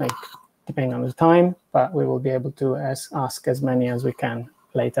able, like, depending on the time, but we will be able to ask as many as we can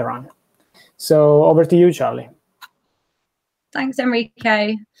later on. So over to you, Charlie. Thanks,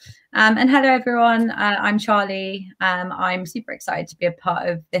 Enrico. And hello, everyone. I'm Charlie. I'm super excited to be a part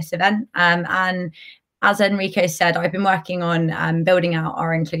of this event. And as Enrico said, I've been working on building out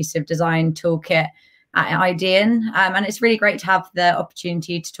our inclusive design toolkit at Idean. And it's really great to have the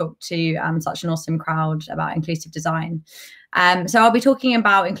opportunity to talk to such an awesome crowd about inclusive design. So I'll be talking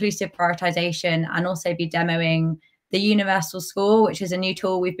about inclusive prioritization and also be demoing the Universal Score, which is a new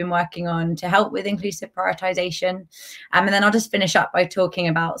tool we've been working on to help with inclusive prioritization. And then I'll just finish up by talking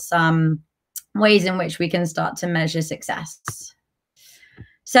about some ways in which we can start to measure success.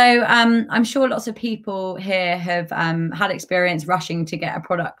 So I'm sure lots of people here have had experience rushing to get a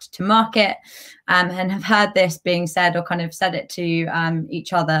product to market and have heard this being said or kind of said it to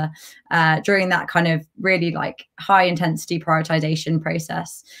each other during that kind of really like high intensity prioritization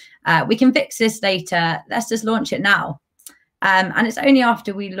process. We can fix this later. Let's just launch it now. And it's only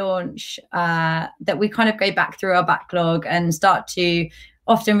after we launch that we kind of go back through our backlog and start to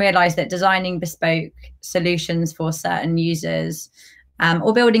often realize that designing bespoke solutions for certain users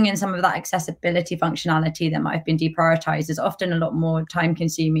or building in some of that accessibility functionality that might have been deprioritized is often a lot more time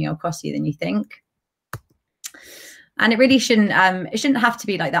consuming or costly than you think. And it really shouldn't have to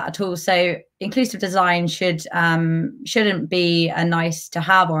be like that at all. So inclusive design shouldn't be a nice to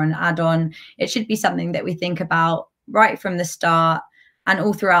have or an add-on. It should be something that we think about right from the start and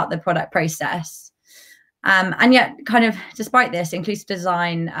all throughout the product process. And yet, kind of despite this, inclusive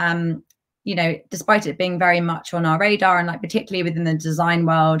design, you know, despite it being very much on our radar and like particularly within the design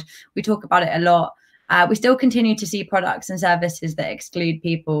world, we talk about it a lot. We still continue to see products and services that exclude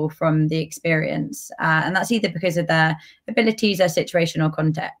people from the experience. And that's either because of their abilities, their situation or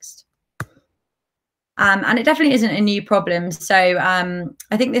context. And it definitely isn't a new problem. So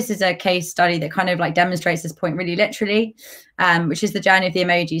I think this is a case study that kind of like demonstrates this point really literally, which is the journey of the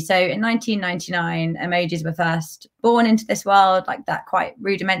emoji. So in 1999, emojis were first born into this world, like that quite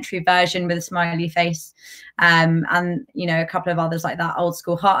rudimentary version with a smiley face. And, you know, a couple of others like that old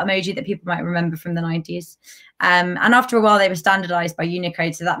school heart emoji that people might remember from the 90s. And after a while, they were standardized by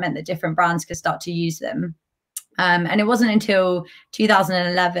Unicode. So that meant that different brands could start to use them. And it wasn't until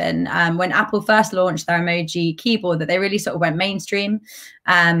 2011 when Apple first launched their emoji keyboard that they really sort of went mainstream.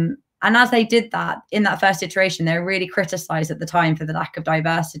 And as they did that, in that first iteration, they were really criticized at the time for the lack of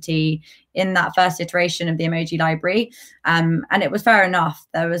diversity in that first iteration of the emoji library. And it was fair enough.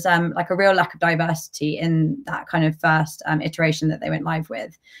 There was like a real lack of diversity in that kind of first iteration that they went live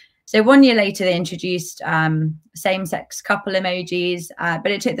with. So 1 year later, they introduced same-sex couple emojis,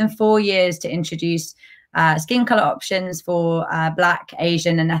 but it took them 4 years to introduce skin color options for Black,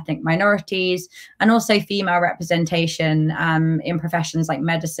 Asian and ethnic minorities, and also female representation in professions like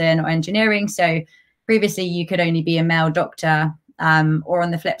medicine or engineering. So previously you could only be a male doctor, or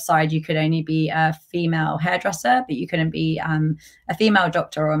on the flip side, you could only be a female hairdresser, but you couldn't be a female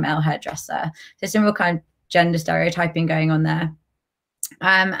doctor or a male hairdresser. So some real kind of gender stereotyping going on there.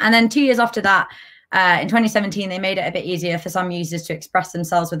 And then 2 years after that, in 2017, they made it a bit easier for some users to express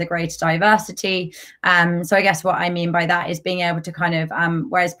themselves with a greater diversity. So I guess what I mean by that is being able to kind of,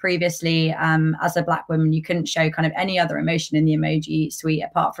 whereas previously, as a Black woman, you couldn't show kind of any other emotion in the emoji suite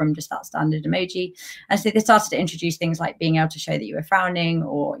apart from just that standard emoji. And so they started to introduce things like being able to show that you were frowning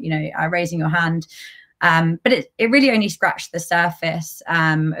or, you know, raising your hand. But it really only scratched the surface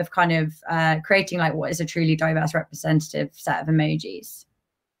of kind of creating like what is a truly diverse representative set of emojis.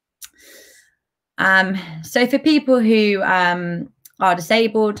 So for people who are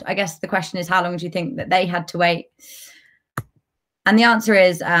disabled, I guess the question is, how long do you think that they had to wait? And the answer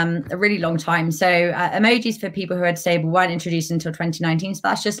is a really long time. So emojis for people who are disabled weren't introduced until 2019. So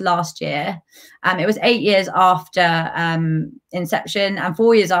that's just last year. It was 8 years after inception and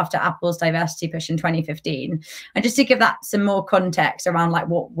 4 years after Apple's diversity push in 2015. And just to give that some more context around like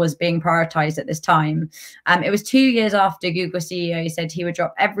what was being prioritized at this time, it was 2 years after Google CEO said he would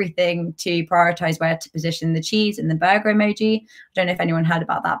drop everything to prioritize where to position the cheese and the burger emoji. I don't know if anyone heard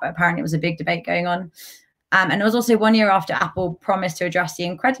about that, but apparently it was a big debate going on. And it was also 1 year after Apple promised to address the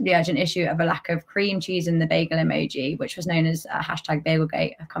incredibly urgent issue of a lack of cream cheese in the bagel emoji, which was known as hashtag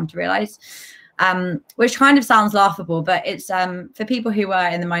Bagelgate, I've come to realize. Which kind of sounds laughable, but it's for people who are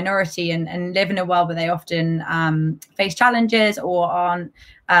in the minority and live in a world where they often face challenges or aren't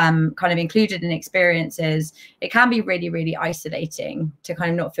kind of included in experiences, it can be really, really isolating to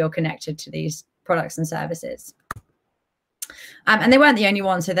kind of not feel connected to these products and services. And they weren't the only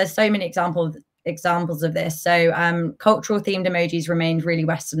ones. So there's so many examples of this. So cultural themed emojis remained really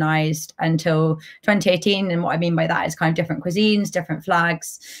westernized until 2018, and what I mean by that is kind of different cuisines, different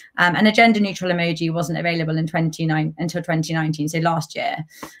flags, and a gender neutral emoji wasn't available until 2019, so last year.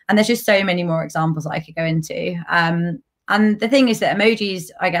 And there's just so many more examples that I could go into. And the thing is that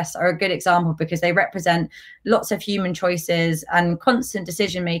emojis, I guess, are a good example because they represent lots of human choices and constant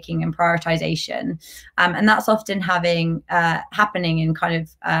decision making and prioritization. And that's often happening in kind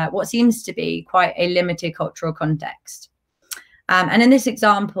of what seems to be quite a limited cultural context. And in this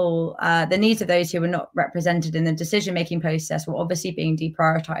example, the needs of those who were not represented in the decision making process were obviously being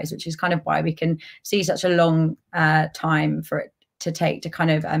deprioritized, which is kind of why we can see such a long time for it to take to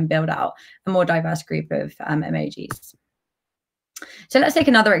kind of build out a more diverse group of emojis. So let's take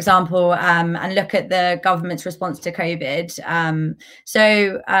another example and look at the government's response to COVID.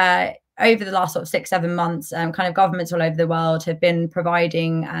 Over the last sort of 6-7 months, kind of governments all over the world have been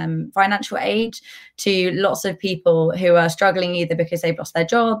providing financial aid to lots of people who are struggling either because they've lost their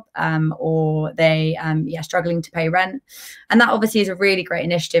job or they struggling to pay rent. And that obviously is a really great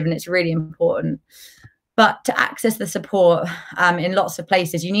initiative and it's really important. But to access the support in lots of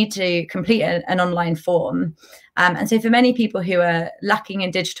places, you need to complete an online form. And so for many people who are lacking in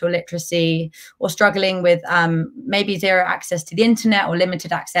digital literacy or struggling with maybe zero access to the internet or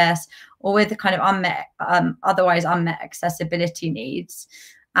limited access, or with kind of otherwise unmet accessibility needs,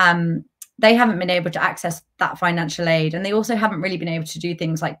 they haven't been able to access that financial aid. And they also haven't really been able to do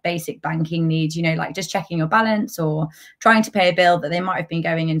things like basic banking needs, you know, like just checking your balance or trying to pay a bill that they might have been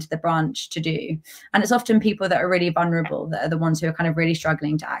going into the branch to do. And it's often people that are really vulnerable that are the ones who are kind of really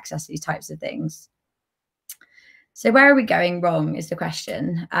struggling to access these types of things. So where are we going wrong is the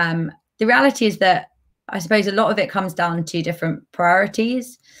question. The reality is that I suppose a lot of it comes down to different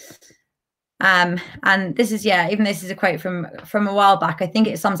priorities. And this is, even though this is a quote from a while back, I think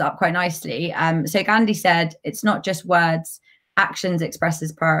it sums it up quite nicely. So Gandhi said, it's not just words, actions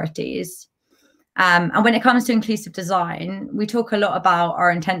expresses priorities. And when it comes to inclusive design, we talk a lot about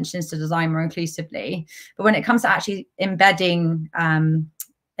our intentions to design more inclusively. But when it comes to actually embedding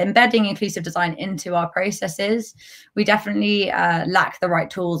inclusive design into our processes, we definitely lack the right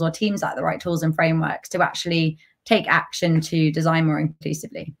tools, or teams lack the right tools and frameworks to actually take action to design more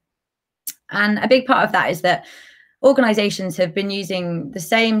inclusively. And a big part of that is that organizations have been using the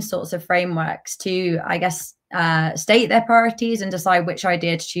same sorts of frameworks to, I guess, state their priorities and decide which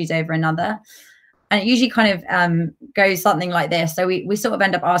idea to choose over another. And it usually kind of goes something like this. So we sort of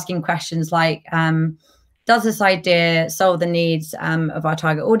end up asking questions like, does this idea solve the needs of our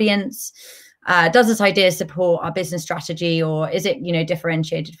target audience? Does this idea support our business strategy, or is it, you know,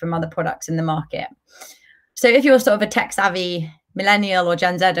 differentiated from other products in the market? So if you're sort of a tech savvy millennial or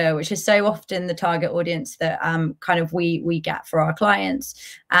Gen Zer, which is so often the target audience that kind of we get for our clients,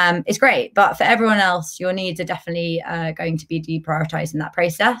 it's great. But for everyone else, your needs are definitely going to be deprioritized in that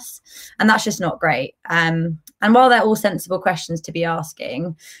process. And that's just not great. And while they're all sensible questions to be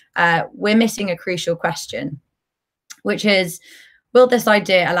asking, we're missing a crucial question, which is, will this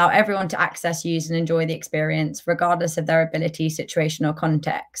idea allow everyone to access, use and enjoy the experience, regardless of their ability, situation or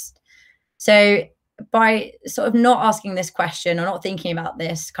context? So by sort of not asking this question or not thinking about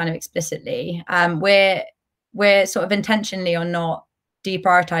this kind of explicitly, we're sort of intentionally or not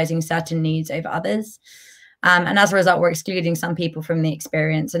deprioritizing certain needs over others. And as a result, we're excluding some people from the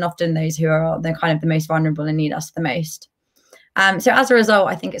experience, and often those who are the kind of the most vulnerable and need us the most. So as a result,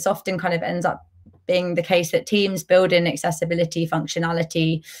 I think it's often kind of ends up being the case that teams build in accessibility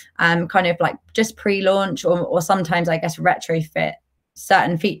functionality, kind of like just pre-launch or sometimes, I guess, retrofit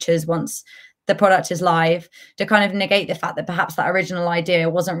certain features once the product is live, to kind of negate the fact that perhaps that original idea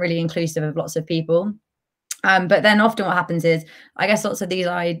wasn't really inclusive of lots of people. But then often what happens is, I guess, lots of these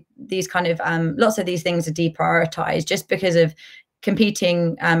things are deprioritized just because of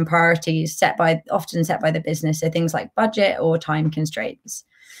competing priorities often set by the business. So things like budget or time constraints.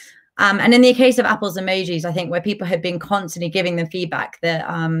 And in the case of Apple's emojis, I think where people had been constantly giving them feedback that,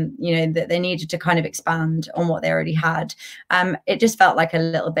 that they needed to kind of expand on what they already had, it just felt like a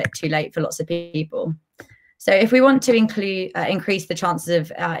little bit too late for lots of people. So if we want to increase the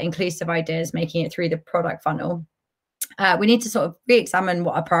chances of inclusive ideas making it through the product funnel, we need to sort of re-examine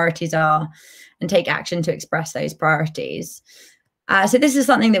what our priorities are and take action to express those priorities. So this is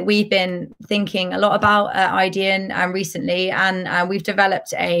something that we've been thinking a lot about at IDEON recently, and we've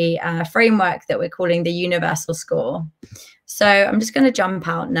developed a framework that we're calling the Universal Score. So I'm just going to jump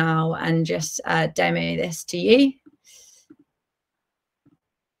out now and just demo this to you.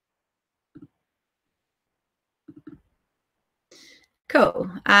 Cool.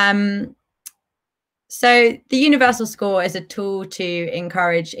 So the Universal Score is a tool to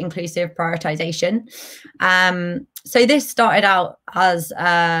encourage inclusive prioritization. So this started out as,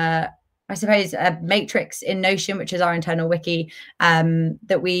 I suppose, a matrix in Notion, which is our internal wiki,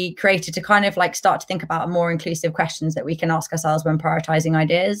 that we created to kind of like start to think about more inclusive questions that we can ask ourselves when prioritizing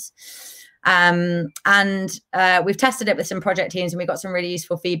ideas. We've tested it with some project teams, and we got some really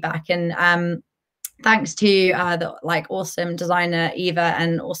useful feedback. And thanks to the awesome designer Eva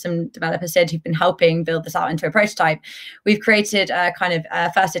and awesome developer Sid, who've been helping build this out into a prototype, we've created a kind of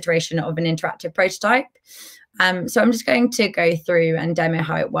a first iteration of an interactive prototype. So I'm just going to go through and demo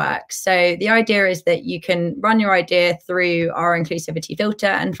how it works. So the idea is that you can run your idea through our inclusivity filter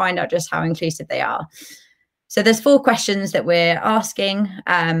and find out just how inclusive they are. So there's 4 questions that we're asking.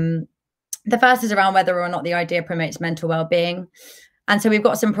 The first is around whether or not the idea promotes mental well-being. And so we've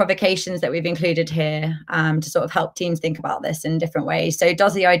got some provocations that we've included here to sort of help teams think about this in different ways. So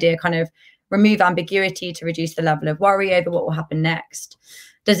does the idea kind of remove ambiguity to reduce the level of worry over what will happen next?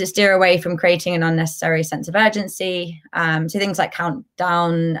 Does it steer away from creating an unnecessary sense of urgency? So things like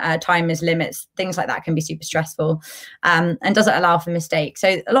countdown, timers, limits, things like that can be super stressful. And does it allow for mistakes?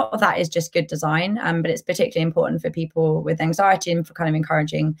 So a lot of that is just good design, but it's particularly important for people with anxiety and for kind of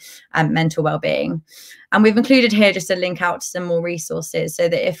encouraging mental well-being. And we've included here just a link out to some more resources so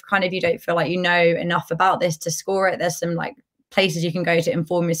that if kind of you don't feel like you know enough about this to score it, there's some like places you can go to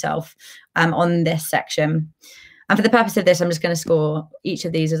inform yourself on this section. And for the purpose of this, I'm just going to score each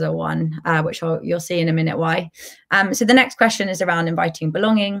of these as a 1, which you'll see in a minute why. So the next question is around inviting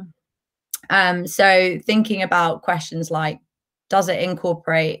belonging. So thinking about questions like, does it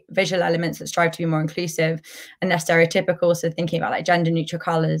incorporate visual elements that strive to be more inclusive and less stereotypical? So thinking about like gender neutral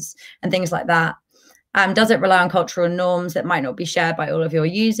colors and things like that. Does it rely on cultural norms that might not be shared by all of your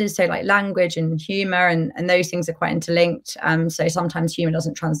users? So like language and humor and those things are quite interlinked. So sometimes humor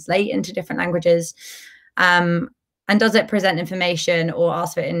doesn't translate into different languages. And does it present information or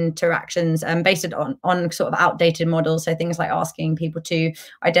ask for interactions based on sort of outdated models? So things like asking people to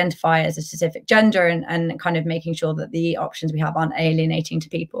identify as a specific gender and kind of making sure that the options we have aren't alienating to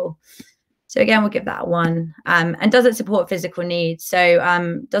people. So again, we'll give that a 1. And does it support physical needs? So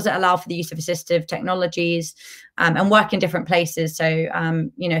does it allow for the use of assistive technologies and work in different places? So,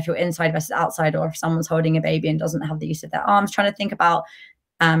 you know, if you're inside versus outside, or if someone's holding a baby and doesn't have the use of their arms, trying to think about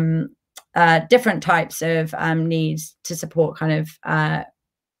different types of needs to support to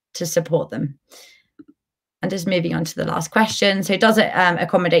support them. And just moving on to the last question. So does it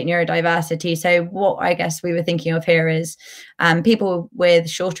accommodate neurodiversity? So what I guess we were thinking of here is people with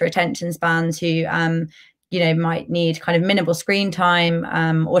shorter attention spans who, you know, might need kind of minimal screen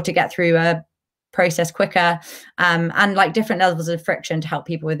time or to get through a process quicker and like different levels of friction to help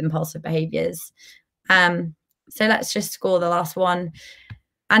people with impulsive behaviors. So let's just score the last one.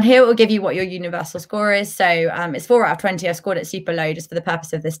 And here it will give you what your universal score is. So it's 4 out of 20. I've scored it super low just for the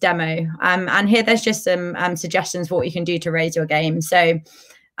purpose of this demo. And here there's just some suggestions for what you can do to raise your game. So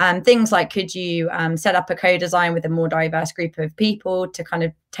things like, could you set up a co-design with a more diverse group of people to kind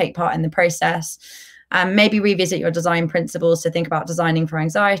of take part in the process? Maybe revisit your design principles to think about designing for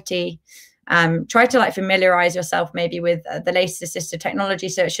anxiety. Try to like familiarize yourself maybe with the latest assistive technology,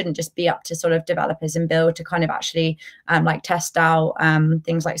 so it shouldn't just be up to sort of developers and build to kind of actually like test out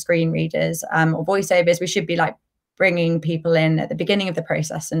things like screen readers or voiceovers. We should be like bringing people in at the beginning of the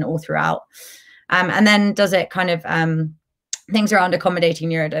process and all throughout. And then does it kind of things around accommodating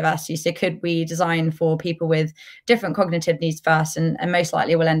neurodiversity? So could we design for people with different cognitive needs first, and most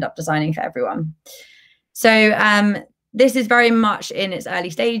likely we'll end up designing for everyone. So this is very much in its early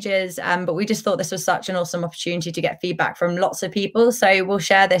stages, but we just thought this was such an awesome opportunity to get feedback from lots of people. So we'll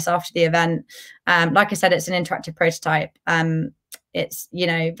share this after the event. Like I said, it's an interactive prototype. It's, you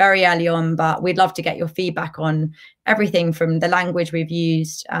know, very early on, but we'd love to get your feedback on everything from the language we've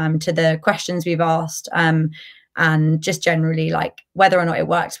used to the questions we've asked, and just generally like whether or not it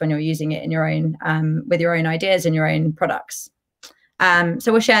works when you're using it in your own with your own ideas and your own products.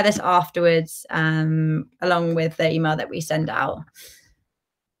 So we'll share this afterwards along with the email that we send out.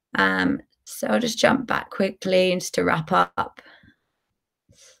 So I'll just jump back quickly just to wrap up.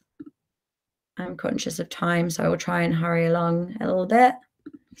 I'm conscious of time, so I will try and hurry along a little bit.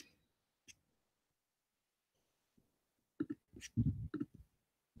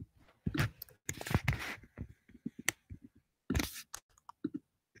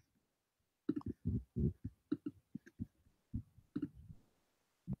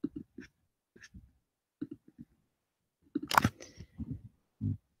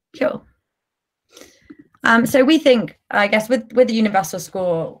 Cool. So we think, I guess, with the universal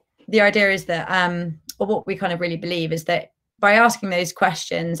score, the idea is that, or what we kind of really believe is that by asking those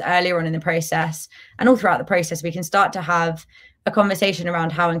questions earlier on in the process and all throughout the process, we can start to have a conversation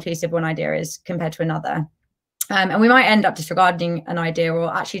around how inclusive one idea is compared to another. And we might end up disregarding an idea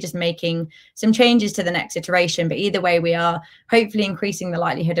or actually just making some changes to the next iteration. But either way, we are hopefully increasing the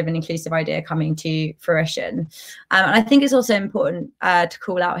likelihood of an inclusive idea coming to fruition. And I think it's also important to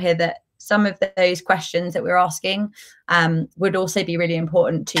call out here that some of those questions that we're asking would also be really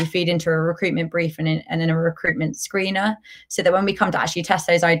important to feed into a recruitment brief and in a recruitment screener, so that when we come to actually test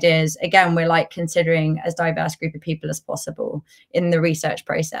those ideas, again, we're like considering as diverse group of people as possible in the research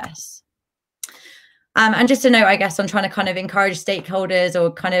process. And just to note, I guess, on trying to kind of encourage stakeholders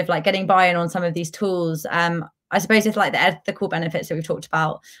or kind of like getting buy-in on some of these tools, I suppose if like the ethical benefits that we've talked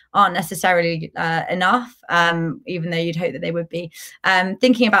about aren't necessarily enough, even though you'd hope that they would be,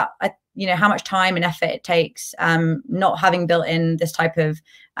 thinking about, you know, how much time and effort it takes, not having built in this type of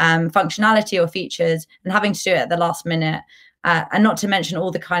functionality or features and having to do it at the last minute. And not to mention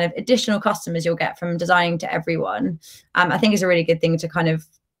all the kind of additional customers you'll get from designing to everyone, I think is a really good thing to kind of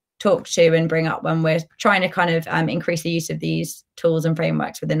talk to and bring up when we're trying to kind of increase the use of these tools and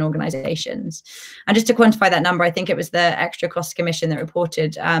frameworks within organizations. And just to quantify that number, I think it was the Extra Cost Commission that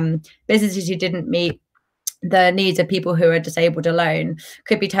reported businesses who didn't meet the needs of people who are disabled alone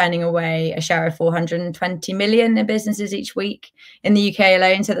could be turning away a share of 420 million in businesses each week in the UK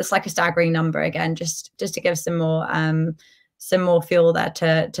alone. So that's like a staggering number, again, just to give some more fuel there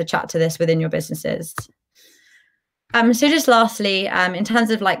to chat to this within your businesses. So just lastly, in terms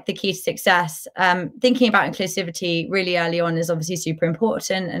of like the key to success, thinking about inclusivity really early on is obviously super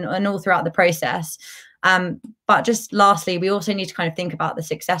important and all throughout the process. But just lastly, we also need to kind of think about the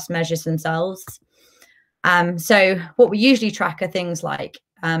success measures themselves. So what we usually track are things like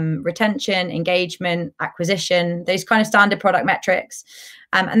retention, engagement, acquisition, those kind of standard product metrics.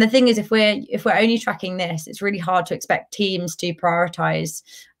 And the thing is, if we're only tracking this, it's really hard to expect teams to prioritize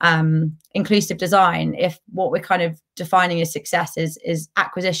inclusive design if what we're kind of defining as success is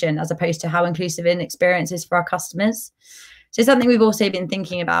acquisition as opposed to how inclusive an experience is for our customers. So something we've also been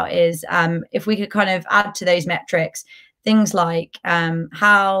thinking about is if we could kind of add to those metrics things like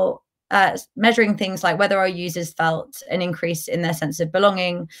how measuring things like whether our users felt an increase in their sense of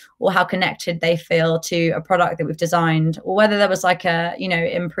belonging or how connected they feel to a product that we've designed, or whether there was like a, you know,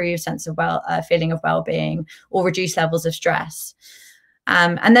 improved sense of feeling of well-being or reduced levels of stress.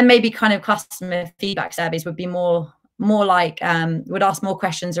 And then maybe kind of customer feedback surveys would be more like would ask more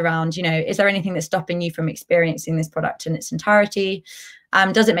questions around, you know, is there anything that's stopping you from experiencing this product in its entirety?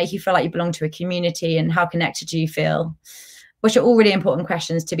 Does it make you feel like you belong to a community, and how connected do you feel? Which are all really important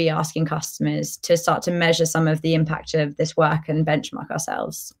questions to be asking customers to start to measure some of the impact of this work and benchmark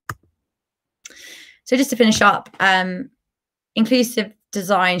ourselves. So just to finish up, inclusive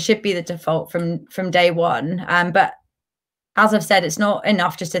design should be the default from day one. But as I've said, it's not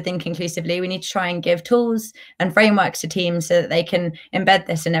enough just to think inclusively. We need to try and give tools and frameworks to teams so that they can embed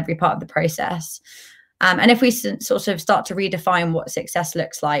this in every part of the process. And if we sort of start to redefine what success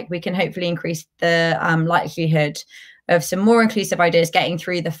looks like, we can hopefully increase the likelihood of some more inclusive ideas getting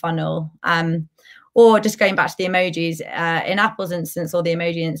through the funnel, or just going back to the emojis, in Apple's instance or the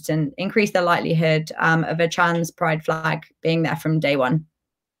emoji instant, increase the likelihood of a trans pride flag being there from day one.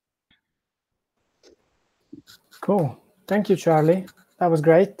 Cool. Thank you, Charlie. That was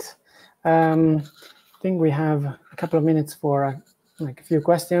great. I think we have a couple of minutes for like a few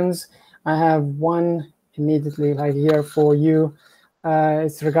questions. I have one immediately right here for you.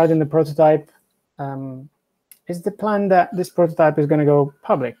 It's regarding the prototype. Is the plan that this prototype is going to go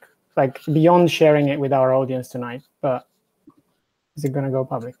public, like beyond sharing it with our audience tonight, but is it going to go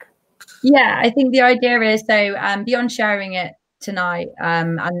public? Yeah, I think the idea is, so beyond sharing it tonight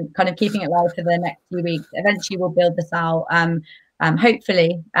and kind of keeping it live for the next few weeks, eventually we'll build this out,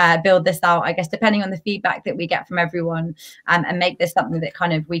 hopefully build this out, I guess, depending on the feedback that we get from everyone, and make this something that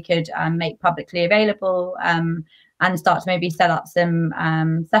kind of we could make publicly available, and start to maybe set up some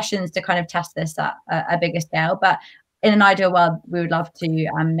sessions to kind of test this at a bigger scale. But in an ideal world, we would love to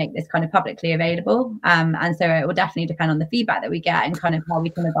make this kind of publicly available. And so it will definitely depend on the feedback that we get and kind of how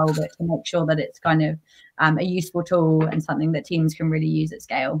we can evolve it to make sure that it's kind of a useful tool and something that teams can really use at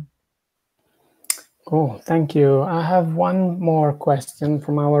scale. Cool, thank you. I have one more question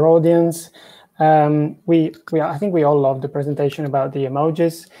from our audience. I think we all love the presentation about the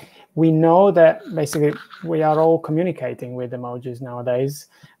emojis. We know that basically we are all communicating with emojis nowadays.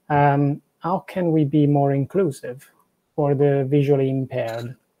 How can we be more inclusive for the visually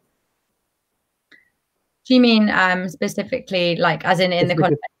impaired? Do you mean specifically, like as in the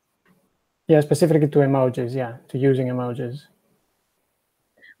context Yeah, specifically to emojis. Yeah, to using emojis.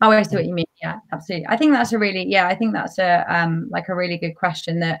 Oh, I see what you mean. Yeah, absolutely. I think that's a really, I think that's a like a really good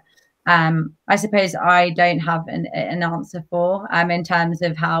question that I suppose I don't have an answer for in terms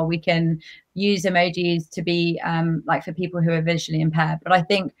of how we can use emojis to be like for people who are visually impaired. But I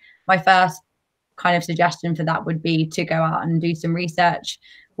think my first kind of suggestion for that would be to go out and do some research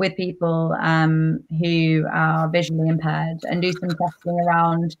with people who are visually impaired and do some testing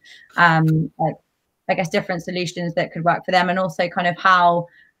around like, I guess, different solutions that could work for them, and also kind of how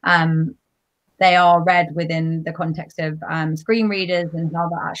they are read within the context of screen readers and how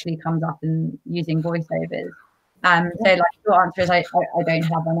that actually comes up in using voiceovers. So like your answer is I don't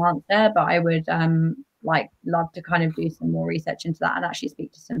have an answer, but I would like love to kind of do some more research into that and actually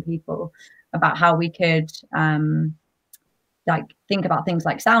speak to some people about how we could like think about things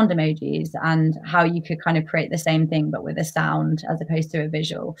like sound emojis and how you could kind of create the same thing but with a sound as opposed to a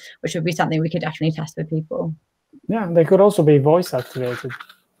visual, which would be something we could definitely test with people. Yeah, they could also be voice activated,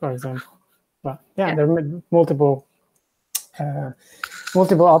 for example. But yeah, there are multiple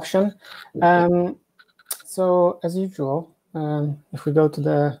options. So as usual, if we go to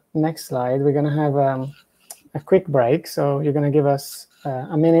the next slide, we're going to have a quick break. So you're going to give us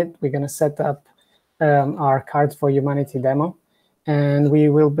a minute. We're going to set up our Cards for Humanity demo, and we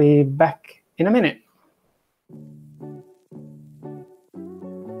will be back in a minute.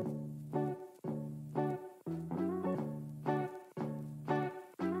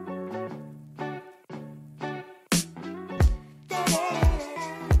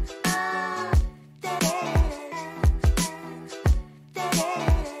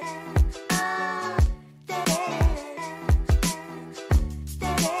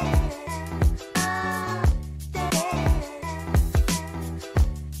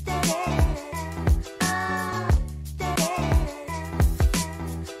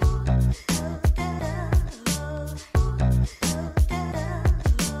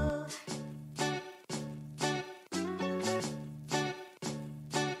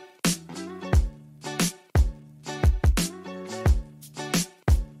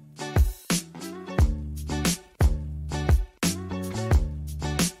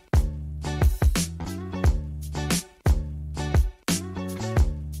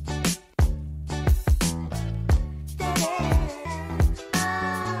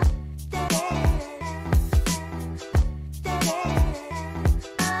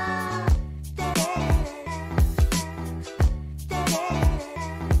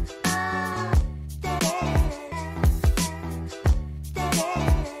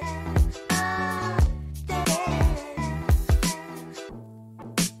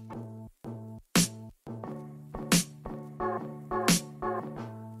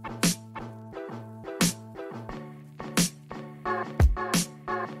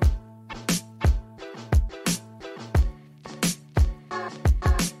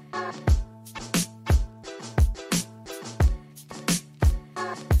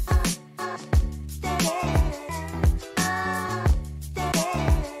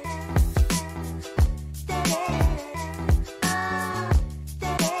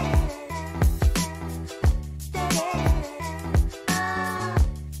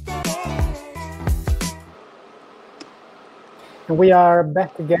 We are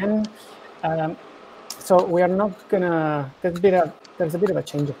back again. So we are not gonna. There's a bit of a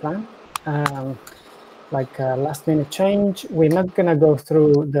change of plan, like a last-minute change. We're not gonna go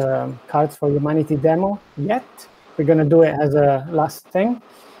through the Cards for Humanity demo yet. We're gonna do it as a last thing.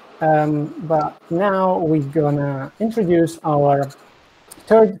 But now we're gonna introduce our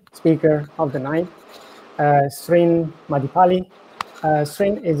third speaker of the night, Srin Madipali.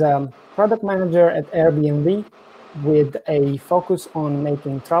 Srin is a product manager at Airbnb, with a focus on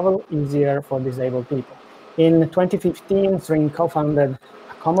making travel easier for disabled people. In 2015, Srin co-founded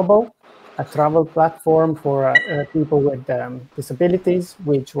Accomable, a travel platform for people with disabilities,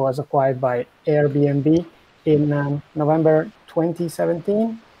 which was acquired by Airbnb in November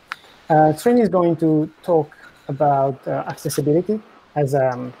 2017. Srin is going to talk about accessibility as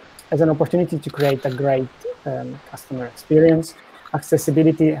an opportunity to create a great customer experience.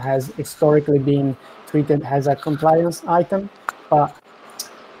 Accessibility has historically been treated as a compliance item, but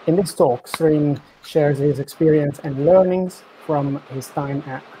in this talk, Srin shares his experience and learnings from his time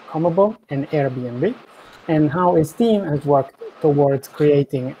at Accomable and Airbnb, and how his team has worked towards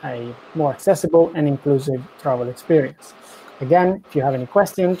creating a more accessible and inclusive travel experience. Again, if you have any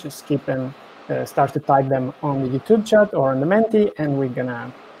questions, just keep them, start to type them on the YouTube chat or on the Menti, and we're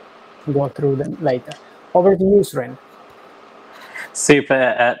gonna go through them later. Over to you, Srin.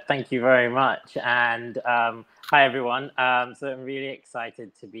 Super, thank you very much. And Hi, everyone. So I'm really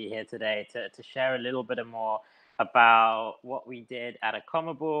excited to be here today to share a little bit more about what we did at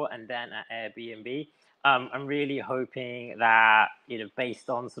Accomable and then at Airbnb. I'm really hoping that, based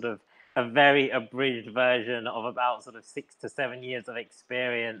on sort of a very abridged version of about sort of 6 to 7 years of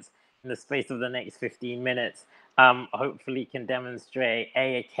experience in the space of the next 15 minutes, hopefully can demonstrate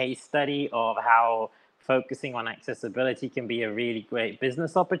a case study of how focusing on accessibility can be a really great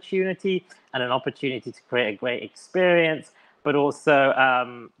business opportunity and an opportunity to create a great experience, but also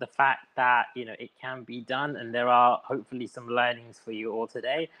the fact that it can be done, and there are hopefully some learnings for you all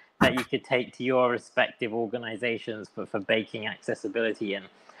today that you could take to your respective organizations for baking accessibility in.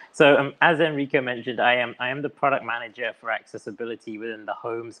 So as Enrico mentioned, I am the product manager for accessibility within the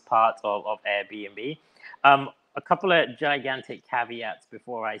homes part of Airbnb. A couple of gigantic caveats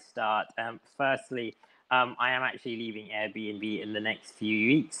before I start. Firstly, I am actually leaving Airbnb in the next few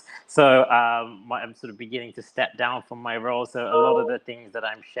weeks. So I'm sort of beginning to step down from my role. So a lot of the things that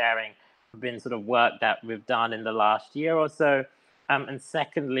I'm sharing have been sort of work that we've done in the last year or so. And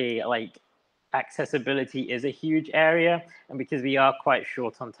secondly, accessibility is a huge area. And because we are quite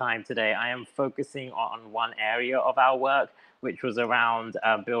short on time today, I am focusing on one area of our work, which was around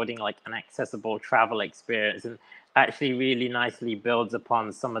building an accessible travel experience. And actually really nicely builds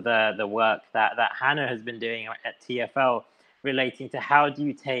upon some of the work that Hannah has been doing at TFL, relating to how do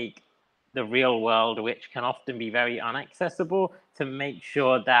you take the real world, which can often be very inaccessible, to make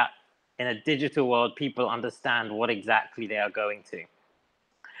sure that in a digital world, people understand what exactly they are going to.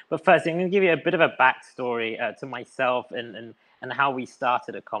 But first, I'm going to give you a bit of a backstory to myself and how we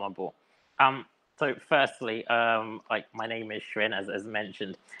started Accomable. So firstly, my name is Shrin, as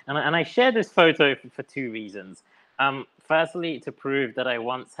mentioned, and I share this photo for two reasons. Firstly, to prove that I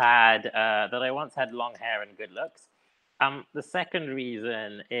once had long hair and good looks. The second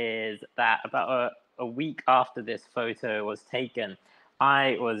reason is that about a week after this photo was taken,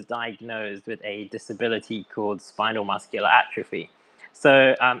 I was diagnosed with a disability called spinal muscular atrophy.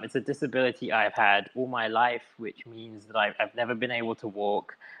 So it's a disability I've had all my life, which means that I've never been able to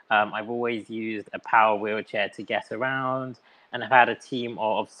walk. I've always used a power wheelchair to get around, and I've had a team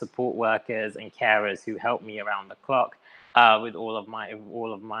of support workers and carers who help me around the clock with all of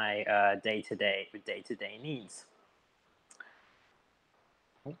my day-to-day needs.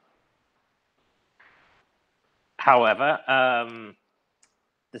 However,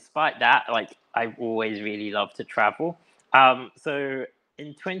 despite that, I've always really loved to travel. So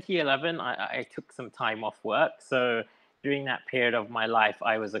in 2011, I took some time off work. So during that period of my life,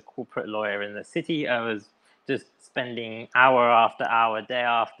 I was a corporate lawyer in the city. I was just spending hour after hour, day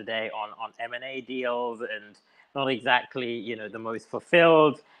after day on M&A deals, and not exactly, the most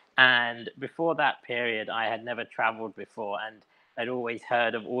fulfilled. And before that period, I had never traveled before, and I'd always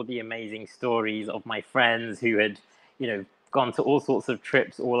heard of all the amazing stories of my friends who had, gone to all sorts of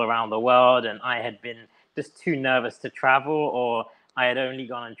trips all around the world, and I had been just too nervous to travel, or I had only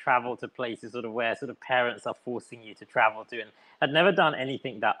gone and traveled to places where parents are forcing you to travel to, and had never done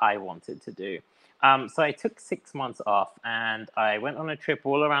anything that I wanted to do. So I took 6 months off, and I went on a trip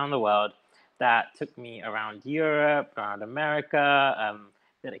all around the world that took me around Europe, around America,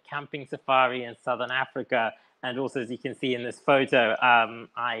 did a camping safari in Southern Africa, and also, as you can see in this photo,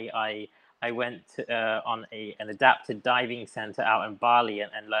 I went on an adapted diving center out in Bali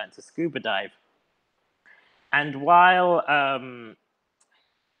and learned to scuba dive. And while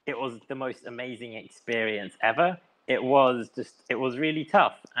it was the most amazing experience ever, it was really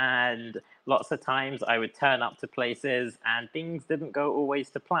tough. And lots of times I would turn up to places and things didn't go always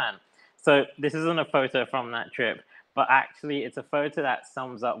to plan. So this isn't a photo from that trip, but actually it's a photo that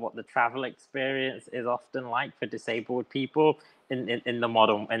sums up what the travel experience is often like for disabled people in the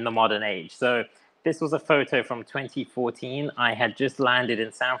modern age. So this was a photo from 2014. I had just landed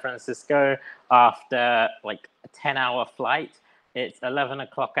in San Francisco after a 10-hour flight. It's 11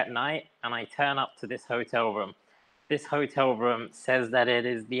 o'clock at night, and I turn up to this hotel room. This hotel room says that it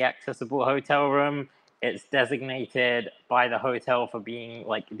is the accessible hotel room. It's designated by the hotel for being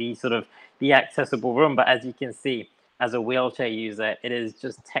the accessible room. But as you can see, as a wheelchair user, it is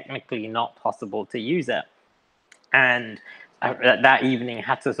just technically not possible to use it. And that evening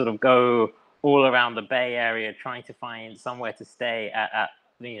had to go all around the Bay Area trying to find somewhere to stay at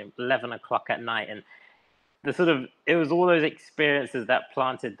 11 o'clock at night. And it was all those experiences that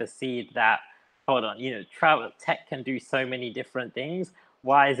planted the seed that, hold on, travel tech can do so many different things.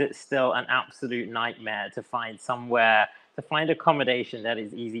 Why is it still an absolute nightmare to find accommodation that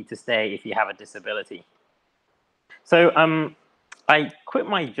is easy to stay if you have a disability? So I quit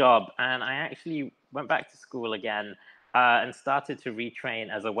my job and I actually went back to school again and started to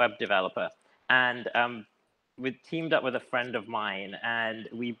retrain as a web developer. And we teamed up with a friend of mine, and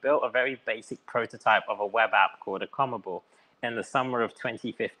we built a very basic prototype of a web app called Accomable in the summer of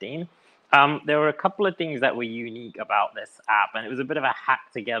 2015. There were a couple of things that were unique about this app, and it was a bit of a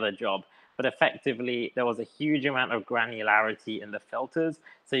hack together job. But effectively, there was a huge amount of granularity in the filters.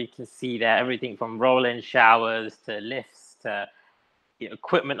 So you can see there everything from roll-in showers to lifts to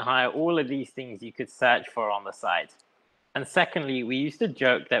equipment hire, all of these things you could search for on the site. And secondly, we used to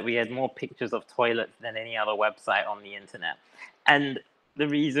joke that we had more pictures of toilets than any other website on the internet. And the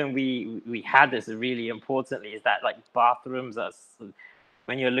reason we had this really importantly is that like bathrooms are,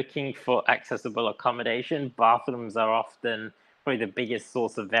 when you're looking for accessible accommodation, bathrooms are often probably the biggest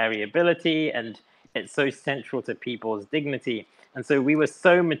source of variability, and it's so central to people's dignity. And so we were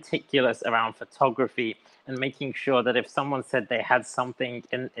so meticulous around photography and making sure that if someone said they had something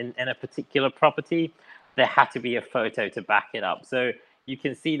in a particular property, there had to be a photo to back it up. So you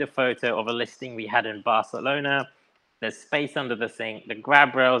can see the photo of a listing we had in Barcelona. There's space under the sink. The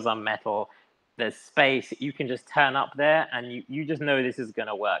grab rails are metal. There's space. You can just turn up there and you just know this is going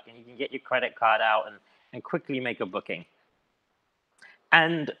to work. And you can get your credit card out and quickly make a booking.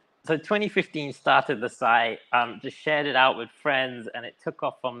 And so 2015 started the site, just shared it out with friends, and it took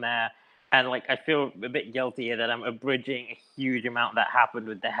off from there. And like, I feel a bit guilty here that I'm abridging a huge amount that happened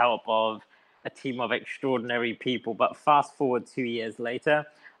with the help of a team of extraordinary people. But fast forward 2 years later,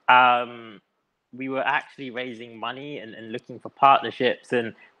 we were actually raising money and looking for partnerships,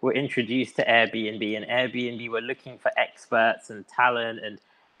 and were introduced to Airbnb, and Airbnb were looking for experts and talent and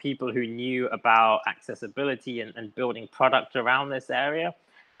people who knew about accessibility and building product around this area.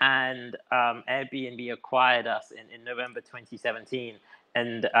 And Airbnb acquired us in November 2017.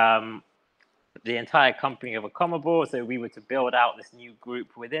 And the entire company of Accomable, so we were to build out this new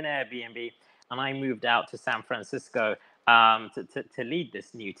group within Airbnb. And I moved out to San Francisco to lead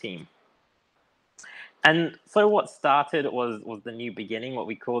this new team. And so what started was the new beginning, what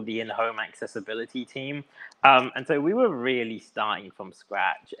we called the in-home accessibility team. And so we were really starting from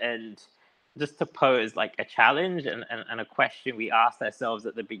scratch. And just to pose like a challenge and a question we asked ourselves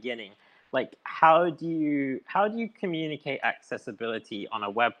at the beginning, like how do you communicate accessibility on a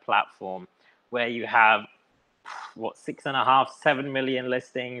web platform where you have, what, 6.5, 7 million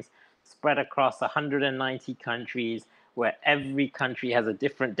listings spread across 190 countries, where every country has a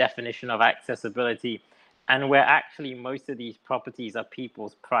different definition of accessibility, and where actually most of these properties are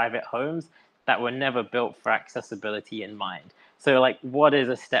people's private homes that were never built for accessibility in mind. So like, what is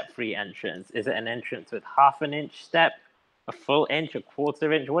a step-free entrance? Is it an entrance with half an inch step, a full inch, a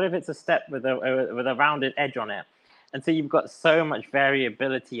quarter inch? What if it's a step with a rounded edge on it? And so you've got so much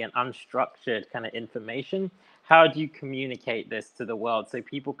variability and unstructured kind of information. How do you communicate this to the world so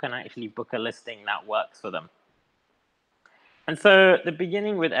people can actually book a listing that works for them? And so the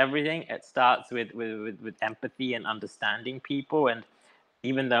beginning with everything, it starts with empathy and understanding people. And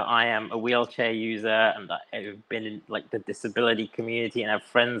even though I am a wheelchair user and I've been in like the disability community and have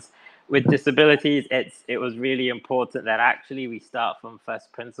friends with disabilities, it was really important that actually we start from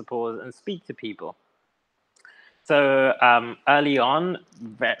first principles and speak to people. So early on,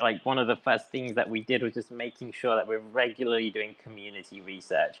 like one of the first things that we did was just making sure that we're regularly doing community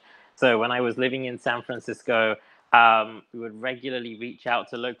research. So when I was living in San Francisco, we would regularly reach out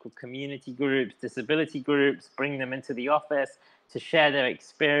to local community groups, disability groups, bring them into the office to share their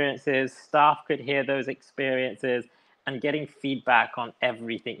experiences. Staff could hear those experiences and getting feedback on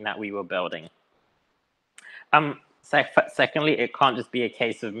everything that we were building. Secondly, it can't just be a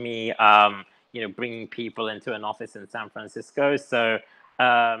case of me bringing people into an office in San Francisco. So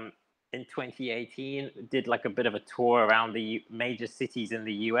in 2018, did like a bit of a tour around the major cities in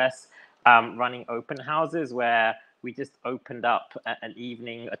the US, running open houses where we just opened up an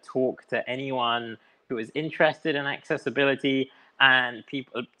evening, a talk to anyone who was interested in accessibility, and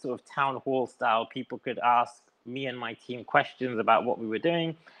people, sort of town hall style, people could ask me and my team questions about what we were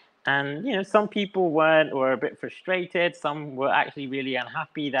doing. And some people were a bit frustrated. Some were actually really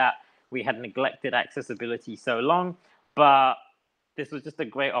unhappy that we had neglected accessibility so long. But this was just a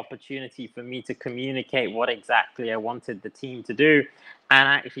great opportunity for me to communicate what exactly I wanted the team to do, and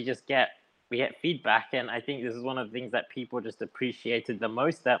actually just get feedback. And I think this is one of the things that people just appreciated the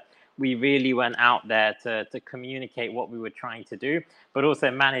most, that we really went out there to communicate what we were trying to do, but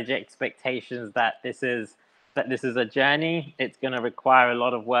also manage expectations that this is a journey. It's going to require a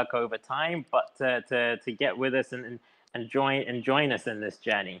lot of work over time, but to get with us and join us in this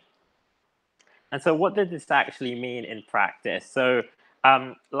journey. And so what did this actually mean in practice? So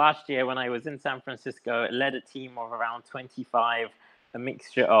last year when I was in San Francisco, I led a team of around 25, a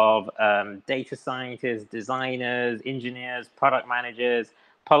mixture of data scientists, designers, engineers, product managers,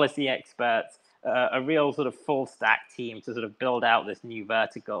 policy experts. a real sort of full stack team to sort of build out this new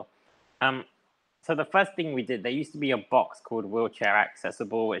vertical. So the first thing we did, there used to be a box called wheelchair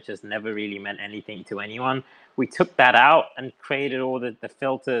accessible, which just never really meant anything to anyone. We took that out and created all the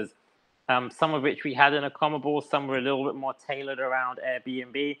filters, some of which we had in Accomable, some were a little bit more tailored around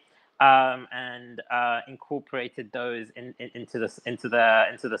Airbnb, and incorporated those into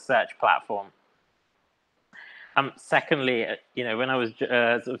the search platform. Secondly, when I was sort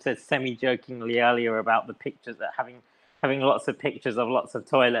of said semi-jokingly earlier about the pictures, that having lots of pictures of lots of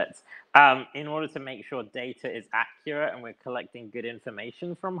toilets, in order to make sure data is accurate and we're collecting good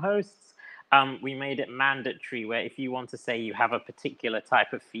information from hosts, we made it mandatory where if you want to say you have a particular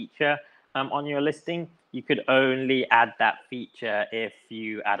type of feature on your listing, you could only add that feature if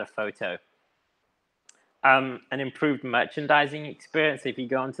you add a photo. An improved merchandising experience. If you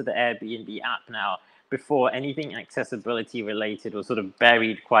go onto the Airbnb app now, before anything accessibility related was sort of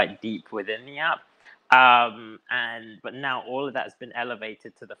buried quite deep within the app. But now all of that's been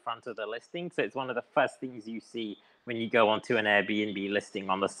elevated to the front of the listing. So it's one of the first things you see when you go onto an Airbnb listing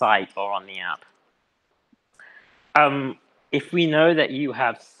on the site or on the app. If we know that you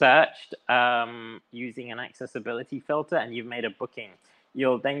have searched using an accessibility filter and you've made a booking,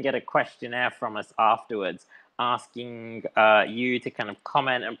 you'll then get a questionnaire from us afterwards asking you to kind of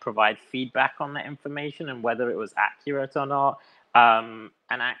comment and provide feedback on that information and whether it was accurate or not. And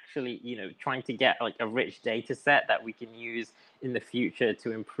actually, trying to get like a rich data set that we can use in the future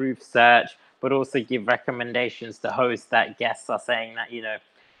to improve search, but also give recommendations to hosts that guests are saying that,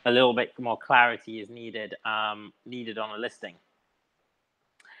 a little bit more clarity is needed on a listing.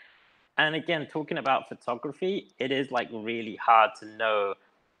 And again, talking about photography, it is like really hard to know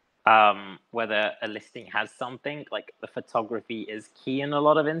whether a listing has something. Like the photography is key in a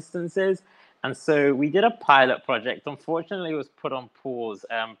lot of instances. And so we did a pilot project. Unfortunately, it was put on pause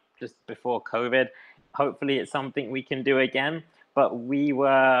just before COVID. Hopefully it's something we can do again. But we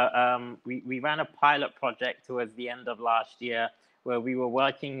ran a pilot project towards the end of last year where we were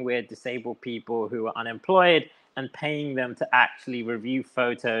working with disabled people who were unemployed and paying them to actually review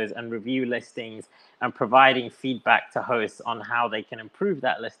photos and review listings and providing feedback to hosts on how they can improve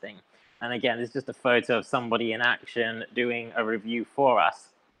that listing. And again, it's just a photo of somebody in action doing a review for us.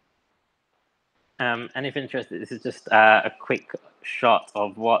 And if interested, this is just a quick shot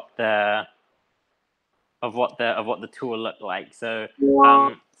of what the tool looked like. So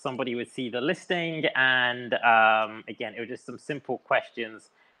somebody would see the listing, and again, it was just some simple questions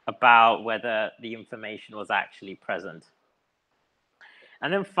about whether the information was actually present.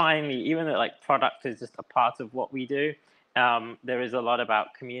 And then finally, even though like product is just a part of what we do, there is a lot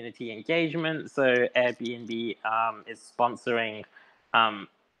about community engagement. So Airbnb is sponsoring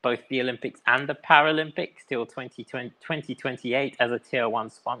both the Olympics and the Paralympics till 2028 as a tier 1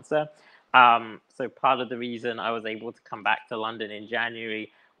 sponsor. So part of the reason I was able to come back to London in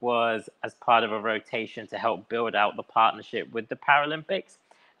January was as part of a rotation to help build out the partnership with the Paralympics.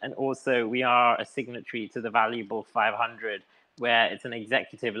 And also we are a signatory to the Valuable 500, where it's an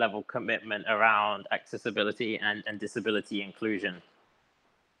executive level commitment around accessibility and disability inclusion.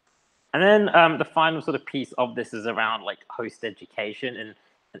 And then the final sort of piece of this is around like host education and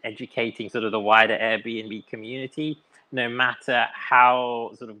educating sort of the wider Airbnb community. No matter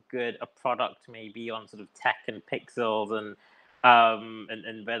how sort of good a product may be on sort of tech and pixels and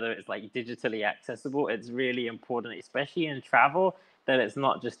whether it's like digitally accessible, it's really important, especially in travel, that it's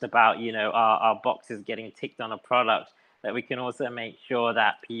not just about, our boxes getting ticked on a product, that we can also make sure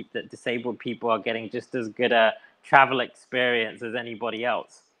that that disabled people are getting just as good a travel experience as anybody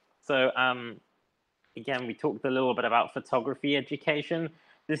else. So again, we talked a little bit about photography education.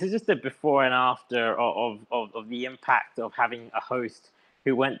 This is just a before and after of the impact of having a host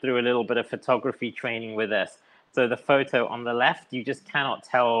who went through a little bit of photography training with us. So the photo on the left, you just cannot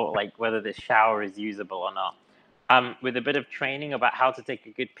tell like whether this shower is usable or not. With a bit of training about how to take a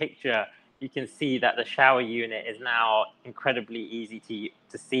good picture, you can see that the shower unit is now incredibly easy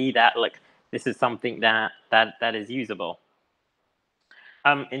to see that like this is something that is usable.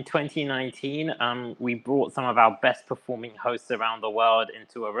 In 2019, we brought some of our best performing hosts around the world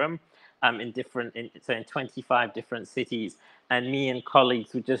into a room in 25 different cities. And me and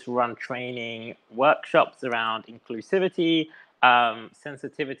colleagues would just run training workshops around inclusivity,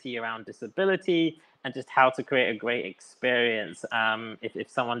 sensitivity around disability, and just how to create a great experience if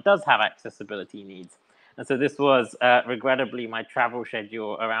someone does have accessibility needs. And so this was regrettably my travel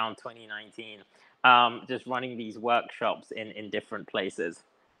schedule around 2019. Just running these workshops in different places.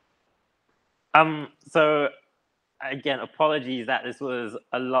 So again, apologies that this was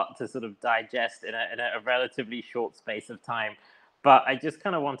a lot to sort of digest in a relatively short space of time. But I just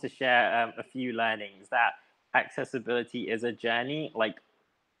kind of want to share a few learnings that accessibility is a journey. Like,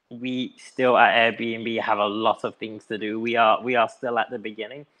 we still at Airbnb have a lot of things to do. We are still at the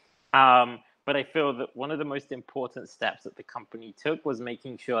beginning. But I feel that one of the most important steps that the company took was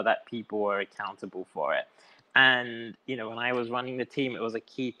making sure that people were accountable for it. And, you know, when I was running the team, it was a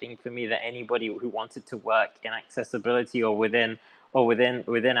key thing for me that anybody who wanted to work in accessibility or within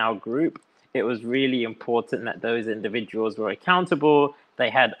our group, it was really important that those individuals were accountable. They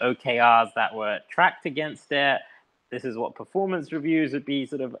had OKRs that were tracked against it. This is what performance reviews would be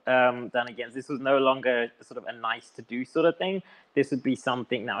sort of done against. This was no longer sort of a nice to do sort of thing. This would be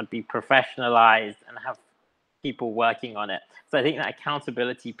something that would be professionalized and have people working on it. So I think that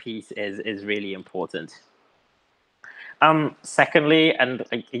accountability piece is really important. Secondly, and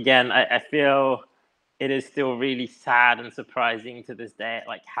again, I feel it is still really sad and surprising to this day,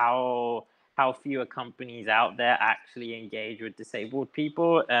 like how fewer companies out there actually engage with disabled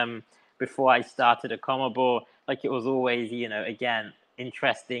people. Before I started Acomable, like, it was always, you know, again,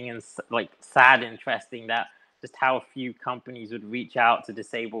 interesting and like sad interesting that just how few companies would reach out to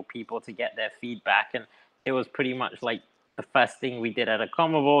disabled people to get their feedback. And it was pretty much like the first thing we did at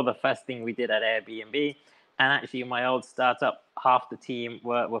Acomable, the first thing we did at Airbnb. And actually, in my old startup, half the team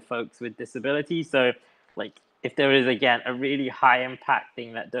were folks with disabilities. So, like, if there is, again, a really high impact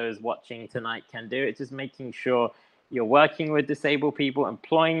thing that those watching tonight can do, it's just making sure you're working with disabled people,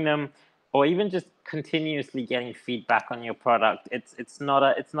 employing them, or even just continuously getting feedback on your product. It's not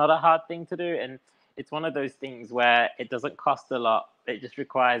a hard thing to do, and it's one of those things where it doesn't cost a lot. It just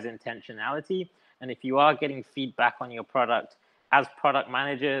requires intentionality. And if you are getting feedback on your product, as product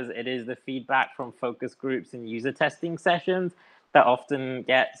managers, it is the feedback from focus groups and user testing sessions that often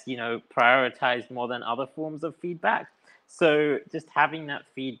gets, you know, prioritized more than other forms of feedback. So just having that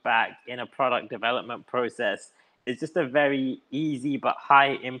feedback in a product development process is just a very easy but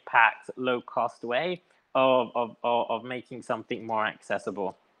high impact, low cost way of making something more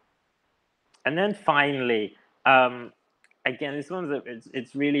accessible. And then finally, again, this one's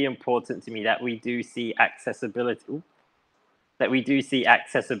it's really important to me that we do see accessibility.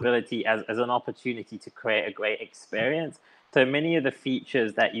 As an opportunity to create a great experience. So many of the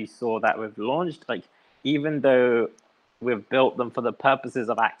features that you saw that we've launched, like, even though we've built them for the purposes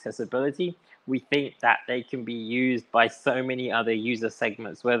of accessibility, we think that they can be used by so many other user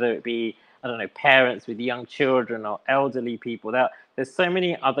segments, whether it be, I don't know, parents with young children or elderly people. There's so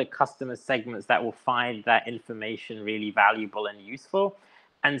many other customer segments that will find that information really valuable and useful.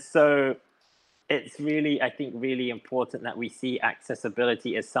 And so it's really, I think, really important that we see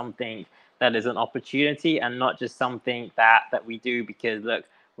accessibility as something that is an opportunity and not just something that we do because, look,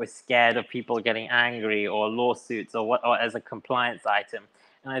 we're scared of people getting angry or lawsuits or as a compliance item.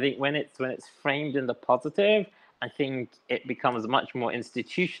 And I think when it's framed in the positive, I think it becomes much more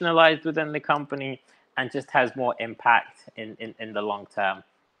institutionalized within the company and just has more impact in the long term.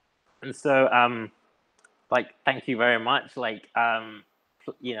 And so, like, thank you very much. Like,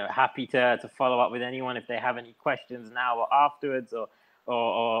 you know, happy to follow up with anyone if they have any questions now or afterwards,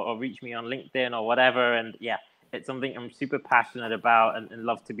 or reach me on LinkedIn or whatever. And yeah, it's something I'm super passionate about and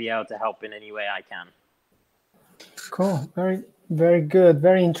love to be able to help in any way I can. Cool. Very, very good.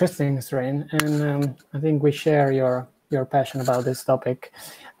 Very interesting, Srin. And I think we share your passion about this topic.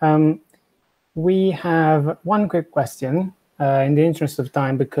 We have one quick question in the interest of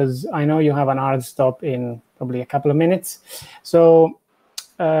time, because I know you have an hard stop in probably a couple of minutes. So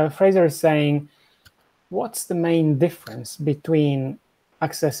Fraser is saying, what's the main difference between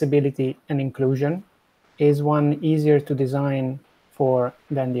accessibility and inclusion? Is one easier to design for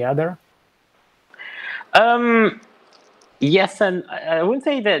than the other? Yes, and I wouldn't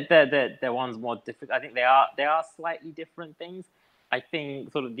say that one's more difficult. I think they are slightly different things. I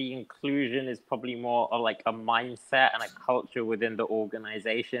think sort of the inclusion is probably more of like a mindset and a culture within the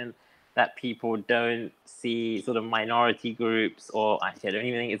organization, that people don't see sort of minority groups, or actually I don't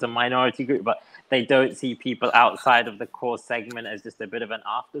even think it's a minority group, but they don't see people outside of the core segment as just a bit of an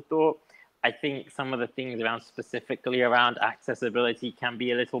afterthought. I think some of the things specifically around accessibility can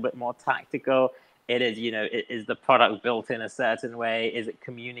be a little bit more tactical. It is, you know, is the product built in a certain way? Is it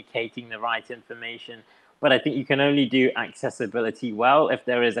communicating the right information? But I think you can only do accessibility well if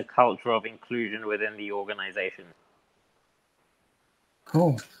there is a culture of inclusion within the organization.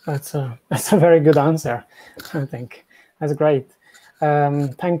 Oh, that's a very good answer, I think. That's great.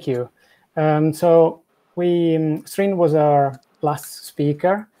 Thank you. So Srin was our last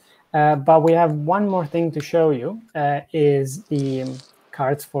speaker, but we have one more thing to show you, is the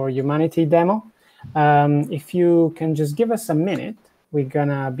Cards for Humanity demo. If you can just give us a minute, we're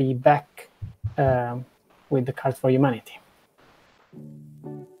gonna be back with the Cards for Humanity.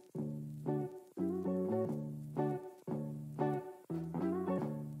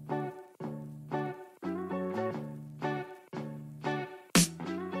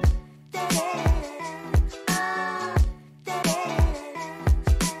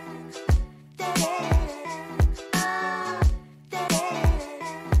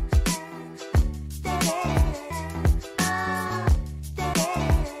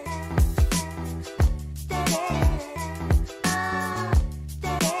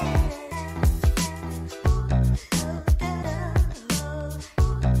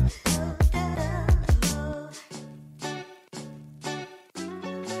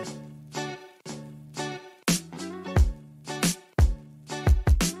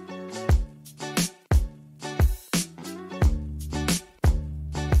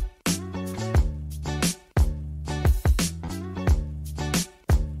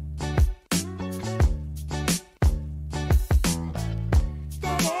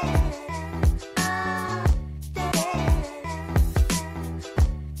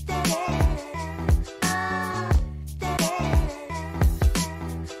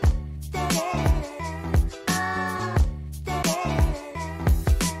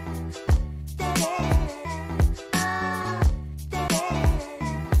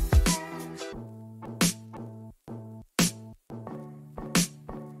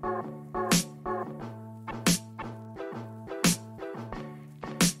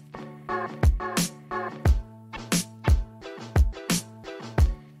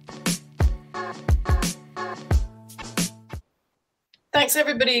 Thanks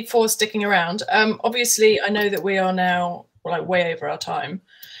everybody for sticking around. Obviously, I know that we are now like way over our time,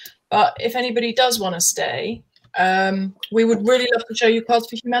 but if anybody does want to stay, we would really love to show you Cards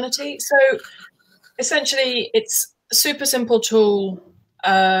for Humanity. So essentially, it's a super simple tool.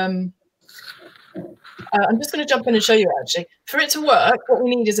 I'm just going to jump in and show you actually. For it to work, what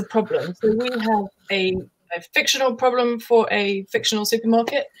we need is a problem. So we have a fictional problem for a fictional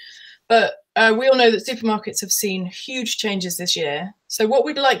supermarket, but we all know that supermarkets have seen huge changes this year. So what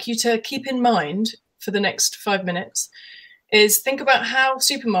we'd like you to keep in mind for the next 5 minutes is think about how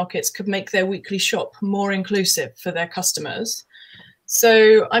supermarkets could make their weekly shop more inclusive for their customers.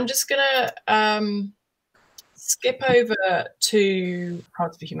 So I'm just going to skip over to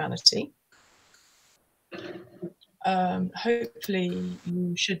Cards for Humanity. Hopefully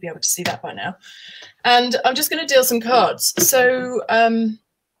you should be able to see that by now. And I'm just going to deal some cards. So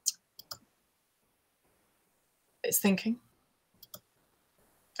it's thinking.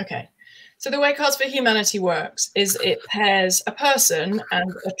 Okay. So the way Cards for Humanity works is it pairs a person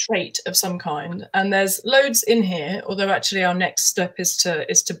and a trait of some kind. And there's loads in here, although actually our next step is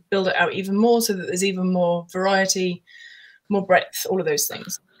to build it out even more so that there's even more variety, more breadth, all of those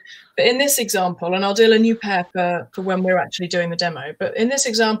things. But in this example, and I'll deal a new pair for when we're actually doing the demo, but in this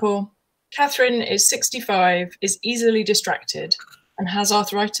example, Catherine is 65, is easily distracted, and has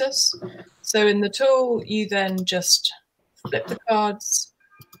arthritis. So in the tool, you then just flip the cards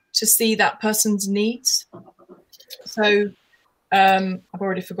to see that person's needs. So I've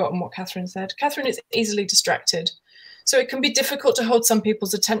already forgotten what Catherine said. Catherine is easily distracted. So it can be difficult to hold some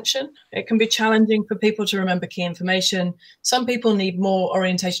people's attention. It can be challenging for people to remember key information. Some people need more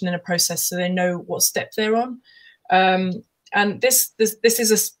orientation in a process so they know what step they're on. And this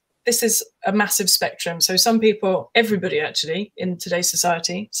is a massive spectrum. So some people, everybody actually in today's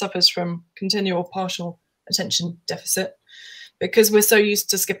society suffers from continual partial attention deficit because we're so used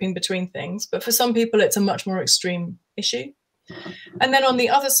to skipping between things. But for some people, it's a much more extreme issue. And then on the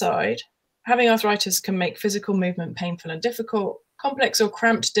other side, having arthritis can make physical movement painful and difficult. Complex or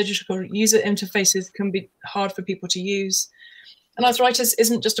cramped digital user interfaces can be hard for people to use. And arthritis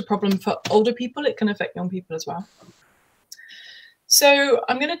isn't just a problem for older people, it can affect young people as well. So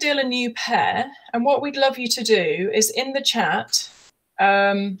I'm going to deal a new pair. And what we'd love you to do is in the chat,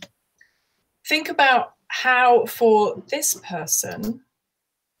 think about how for this person,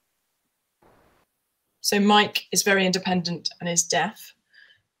 so Mike is very independent and is deaf.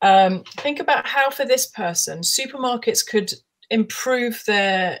 Think about how for this person, supermarkets could improve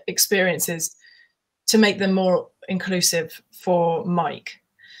their experiences to make them more inclusive for Mike.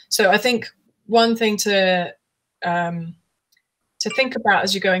 So I think one thing to think about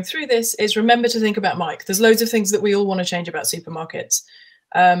as you're going through this is remember to think about Mike. There's loads of things that we all want to change about supermarkets.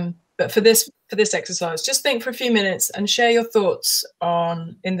 But for this exercise, just think for a few minutes and share your thoughts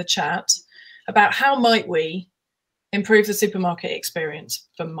in the chat about how might we improve the supermarket experience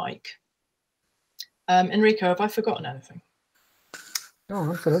for Mike. Enrico, have I forgotten anything?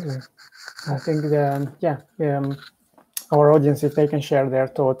 No, absolutely. I think our audience, if they can share their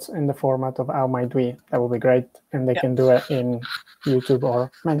thoughts in the format of how might we, that would be great. And they can do it in YouTube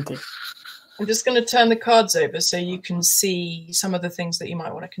or Menti. I'm just going to turn the cards over so you can see some of the things that you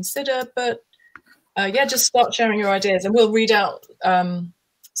might want to consider. But yeah, just start sharing your ideas, and we'll read out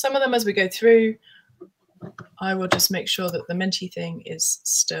some of them as we go through. I will just make sure that the Menti thing is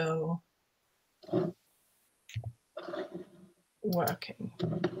still working.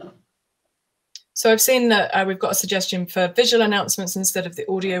 So I've seen that we've got a suggestion for visual announcements instead of the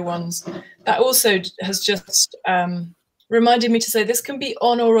audio ones. That also has just reminded me to say this can be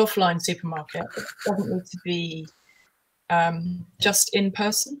on or offline supermarket. It doesn't need to be just in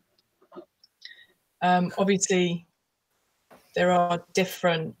person. Obviously, there are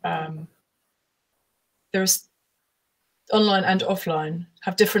different, there's online and offline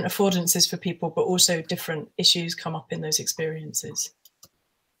have different affordances for people, but also different issues come up in those experiences.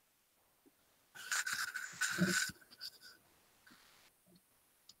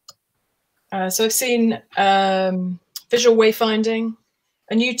 So I've seen visual wayfinding.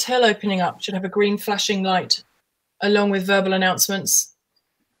 A new till opening up should have a green flashing light along with verbal announcements,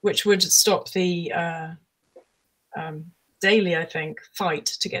 which would stop the daily, I think, fight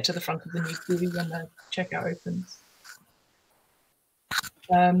to get to the front of the new TV when the checkout opens.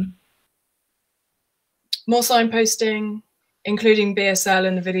 More signposting, including BSL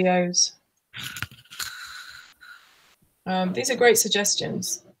in the videos. These are great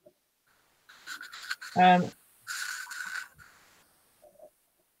suggestions.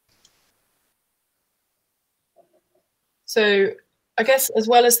 So I guess as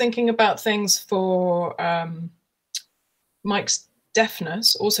well as thinking about things for Mike's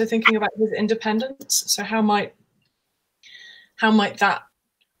deafness, also thinking about his independence. So how might that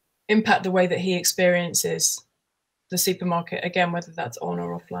impact the way that he experiences the supermarket, again, whether that's on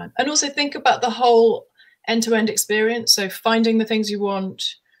or offline? And also think about the whole end-to-end experience. So finding the things you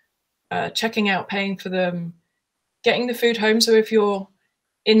want, checking out, paying for them, getting the food home. So if you're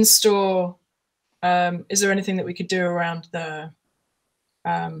in store, is there anything that we could do around the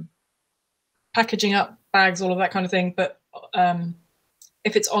packaging up bags, all of that kind of thing? But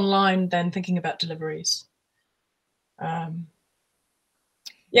if it's online, then thinking about deliveries.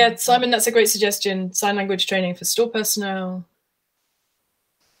 Yeah, Simon, that's a great suggestion. Sign language training for store personnel.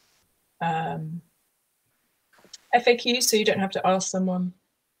 FAQs, so you don't have to ask someone.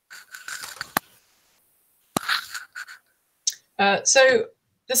 So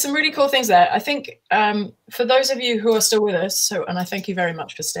there's some really cool things there. I think for those of you who are still with us, and I thank you very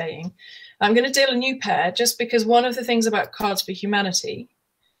much for staying, I'm going to deal a new pair just because one of the things about Cards for Humanity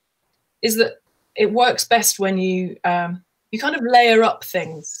is that it works best when you you kind of layer up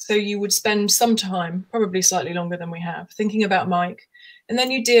things. So you would spend some time, probably slightly longer than we have, thinking about Mike, and then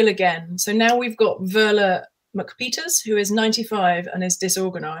you deal again. So now we've got Verla McPeters, who is 95 and is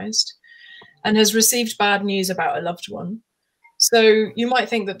disorganized and has received bad news about a loved one. So you might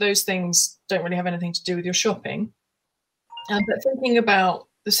think that those things don't really have anything to do with your shopping. But thinking about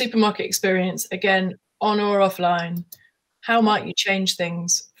the supermarket experience, again, on or offline, how might you change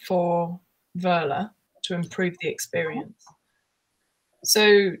things for Verla to improve the experience?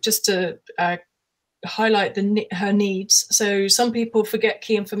 So just to highlight her needs. So some people forget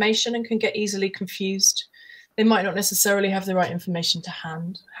key information and can get easily confused. They might not necessarily have the right information to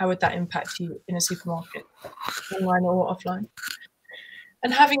hand. How would that impact you in a supermarket, online or offline?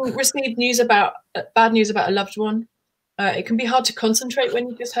 And having received news about bad news about a loved one, it can be hard to concentrate when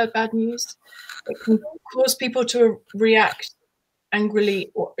you just heard bad news. It can cause people to react angrily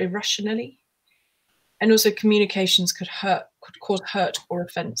or irrationally. And also communications could cause hurt or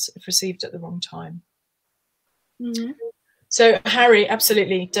offense if received at the wrong time. Mm-hmm. So Harry,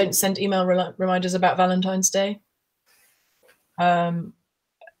 absolutely don't send email reminders about Valentine's Day. Yeah,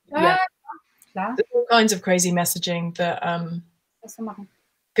 there's all kinds of crazy messaging that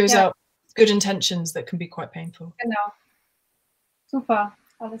goes out with good intentions that can be quite painful. Genau. Super,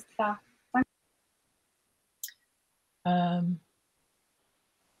 alles klar.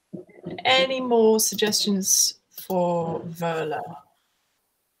 Any more suggestions for Verla?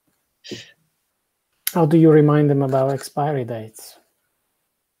 How do you remind them about expiry dates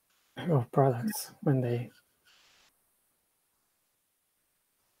of products when they...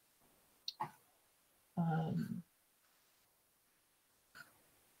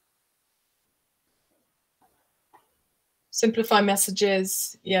 Simplify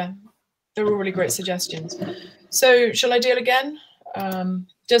messages. Yeah, they're all really great suggestions. So shall I deal again?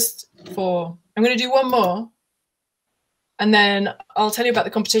 Just for, I'm going to do one more. And then I'll tell you about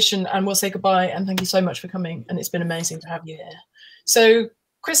the competition and we'll say goodbye. And thank you so much for coming. And it's been amazing to have you here. So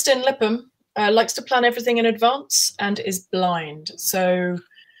Kristen Lipham likes to plan everything in advance and is blind. So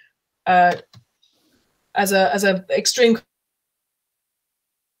as a extreme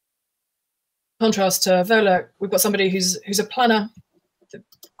contrast to Vola, we've got somebody who's a planner that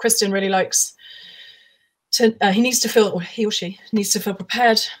Kristen really likes. He or she needs to feel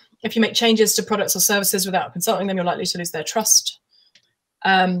prepared. If you make changes to products or services without consulting them, you're likely to lose their trust.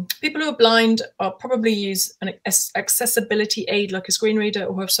 People who are blind are probably use an accessibility aid like a screen reader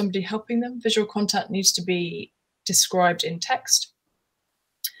or have somebody helping them. Visual content needs to be described in text.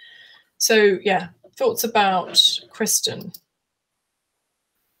 So yeah, thoughts about Kristen?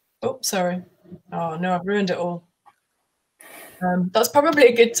 Oh, sorry. Oh no, I've ruined it all. That's probably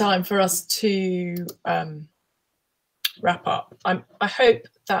a good time for us to wrap up. I hope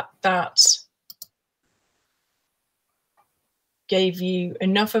that gave you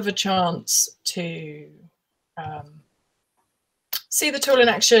enough of a chance to see the tool in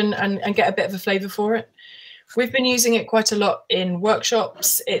action and get a bit of a flavour for it. We've been using it quite a lot in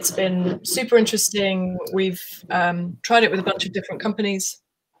workshops. It's been super interesting. We've tried it with a bunch of different companies.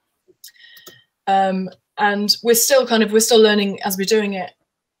 And we're still learning as we're doing it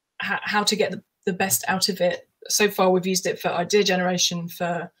how to get the best out of it. So far, we've used it for idea generation,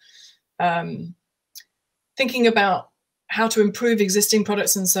 for thinking about how to improve existing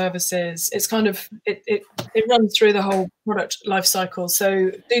products and services. It's kind of it runs through the whole product life cycle.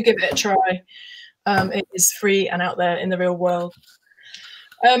 So do give it a try. It is free and out there in the real world.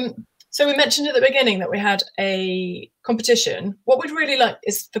 So we mentioned at the beginning that we had a competition. What we'd really like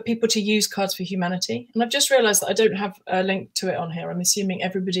is for people to use Cards for Humanity. And I've just realized that I don't have a link to it on here. I'm assuming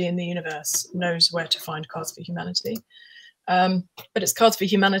everybody in the universe knows where to find Cards for Humanity. But it's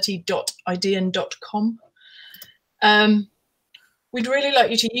cardsforhumanity.idean.com. We'd really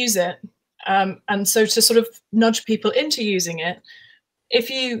like you to use it. And so to sort of nudge people into using it, if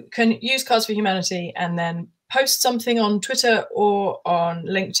you can use Cards for Humanity and then post something on Twitter or on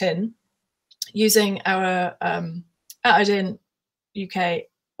LinkedIn using our @IdeanUK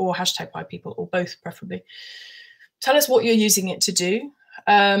or #PyPeople, or both preferably. Tell us what you're using it to do.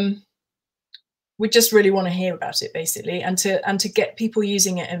 We just really want to hear about it, basically, and to get people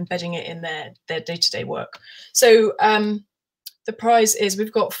using it and embedding it in their day-to-day work. So the prize is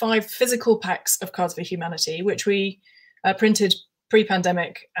we've got 5 physical packs of Cards for Humanity, which we printed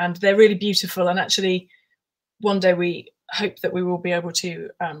pre-pandemic, and they're really beautiful. And actually, one day we hope that we will be able to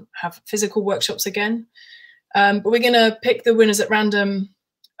have physical workshops again. But we're going to pick the winners at random,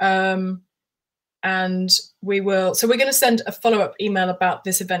 and we're going to send a follow-up email about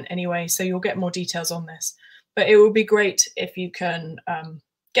this event anyway, so you'll get more details on this. But it will be great if you can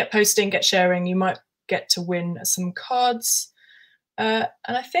get posting, get sharing. You might get to win some cards. And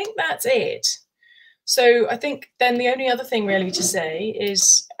I think that's it. So I think then the only other thing really to say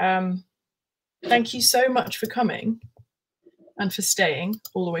is thank you so much for coming and for staying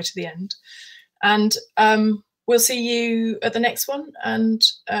all the way to the end. And we'll see you at the next one. And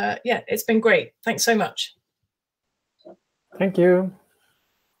yeah, it's been great. Thanks so much. Thank you.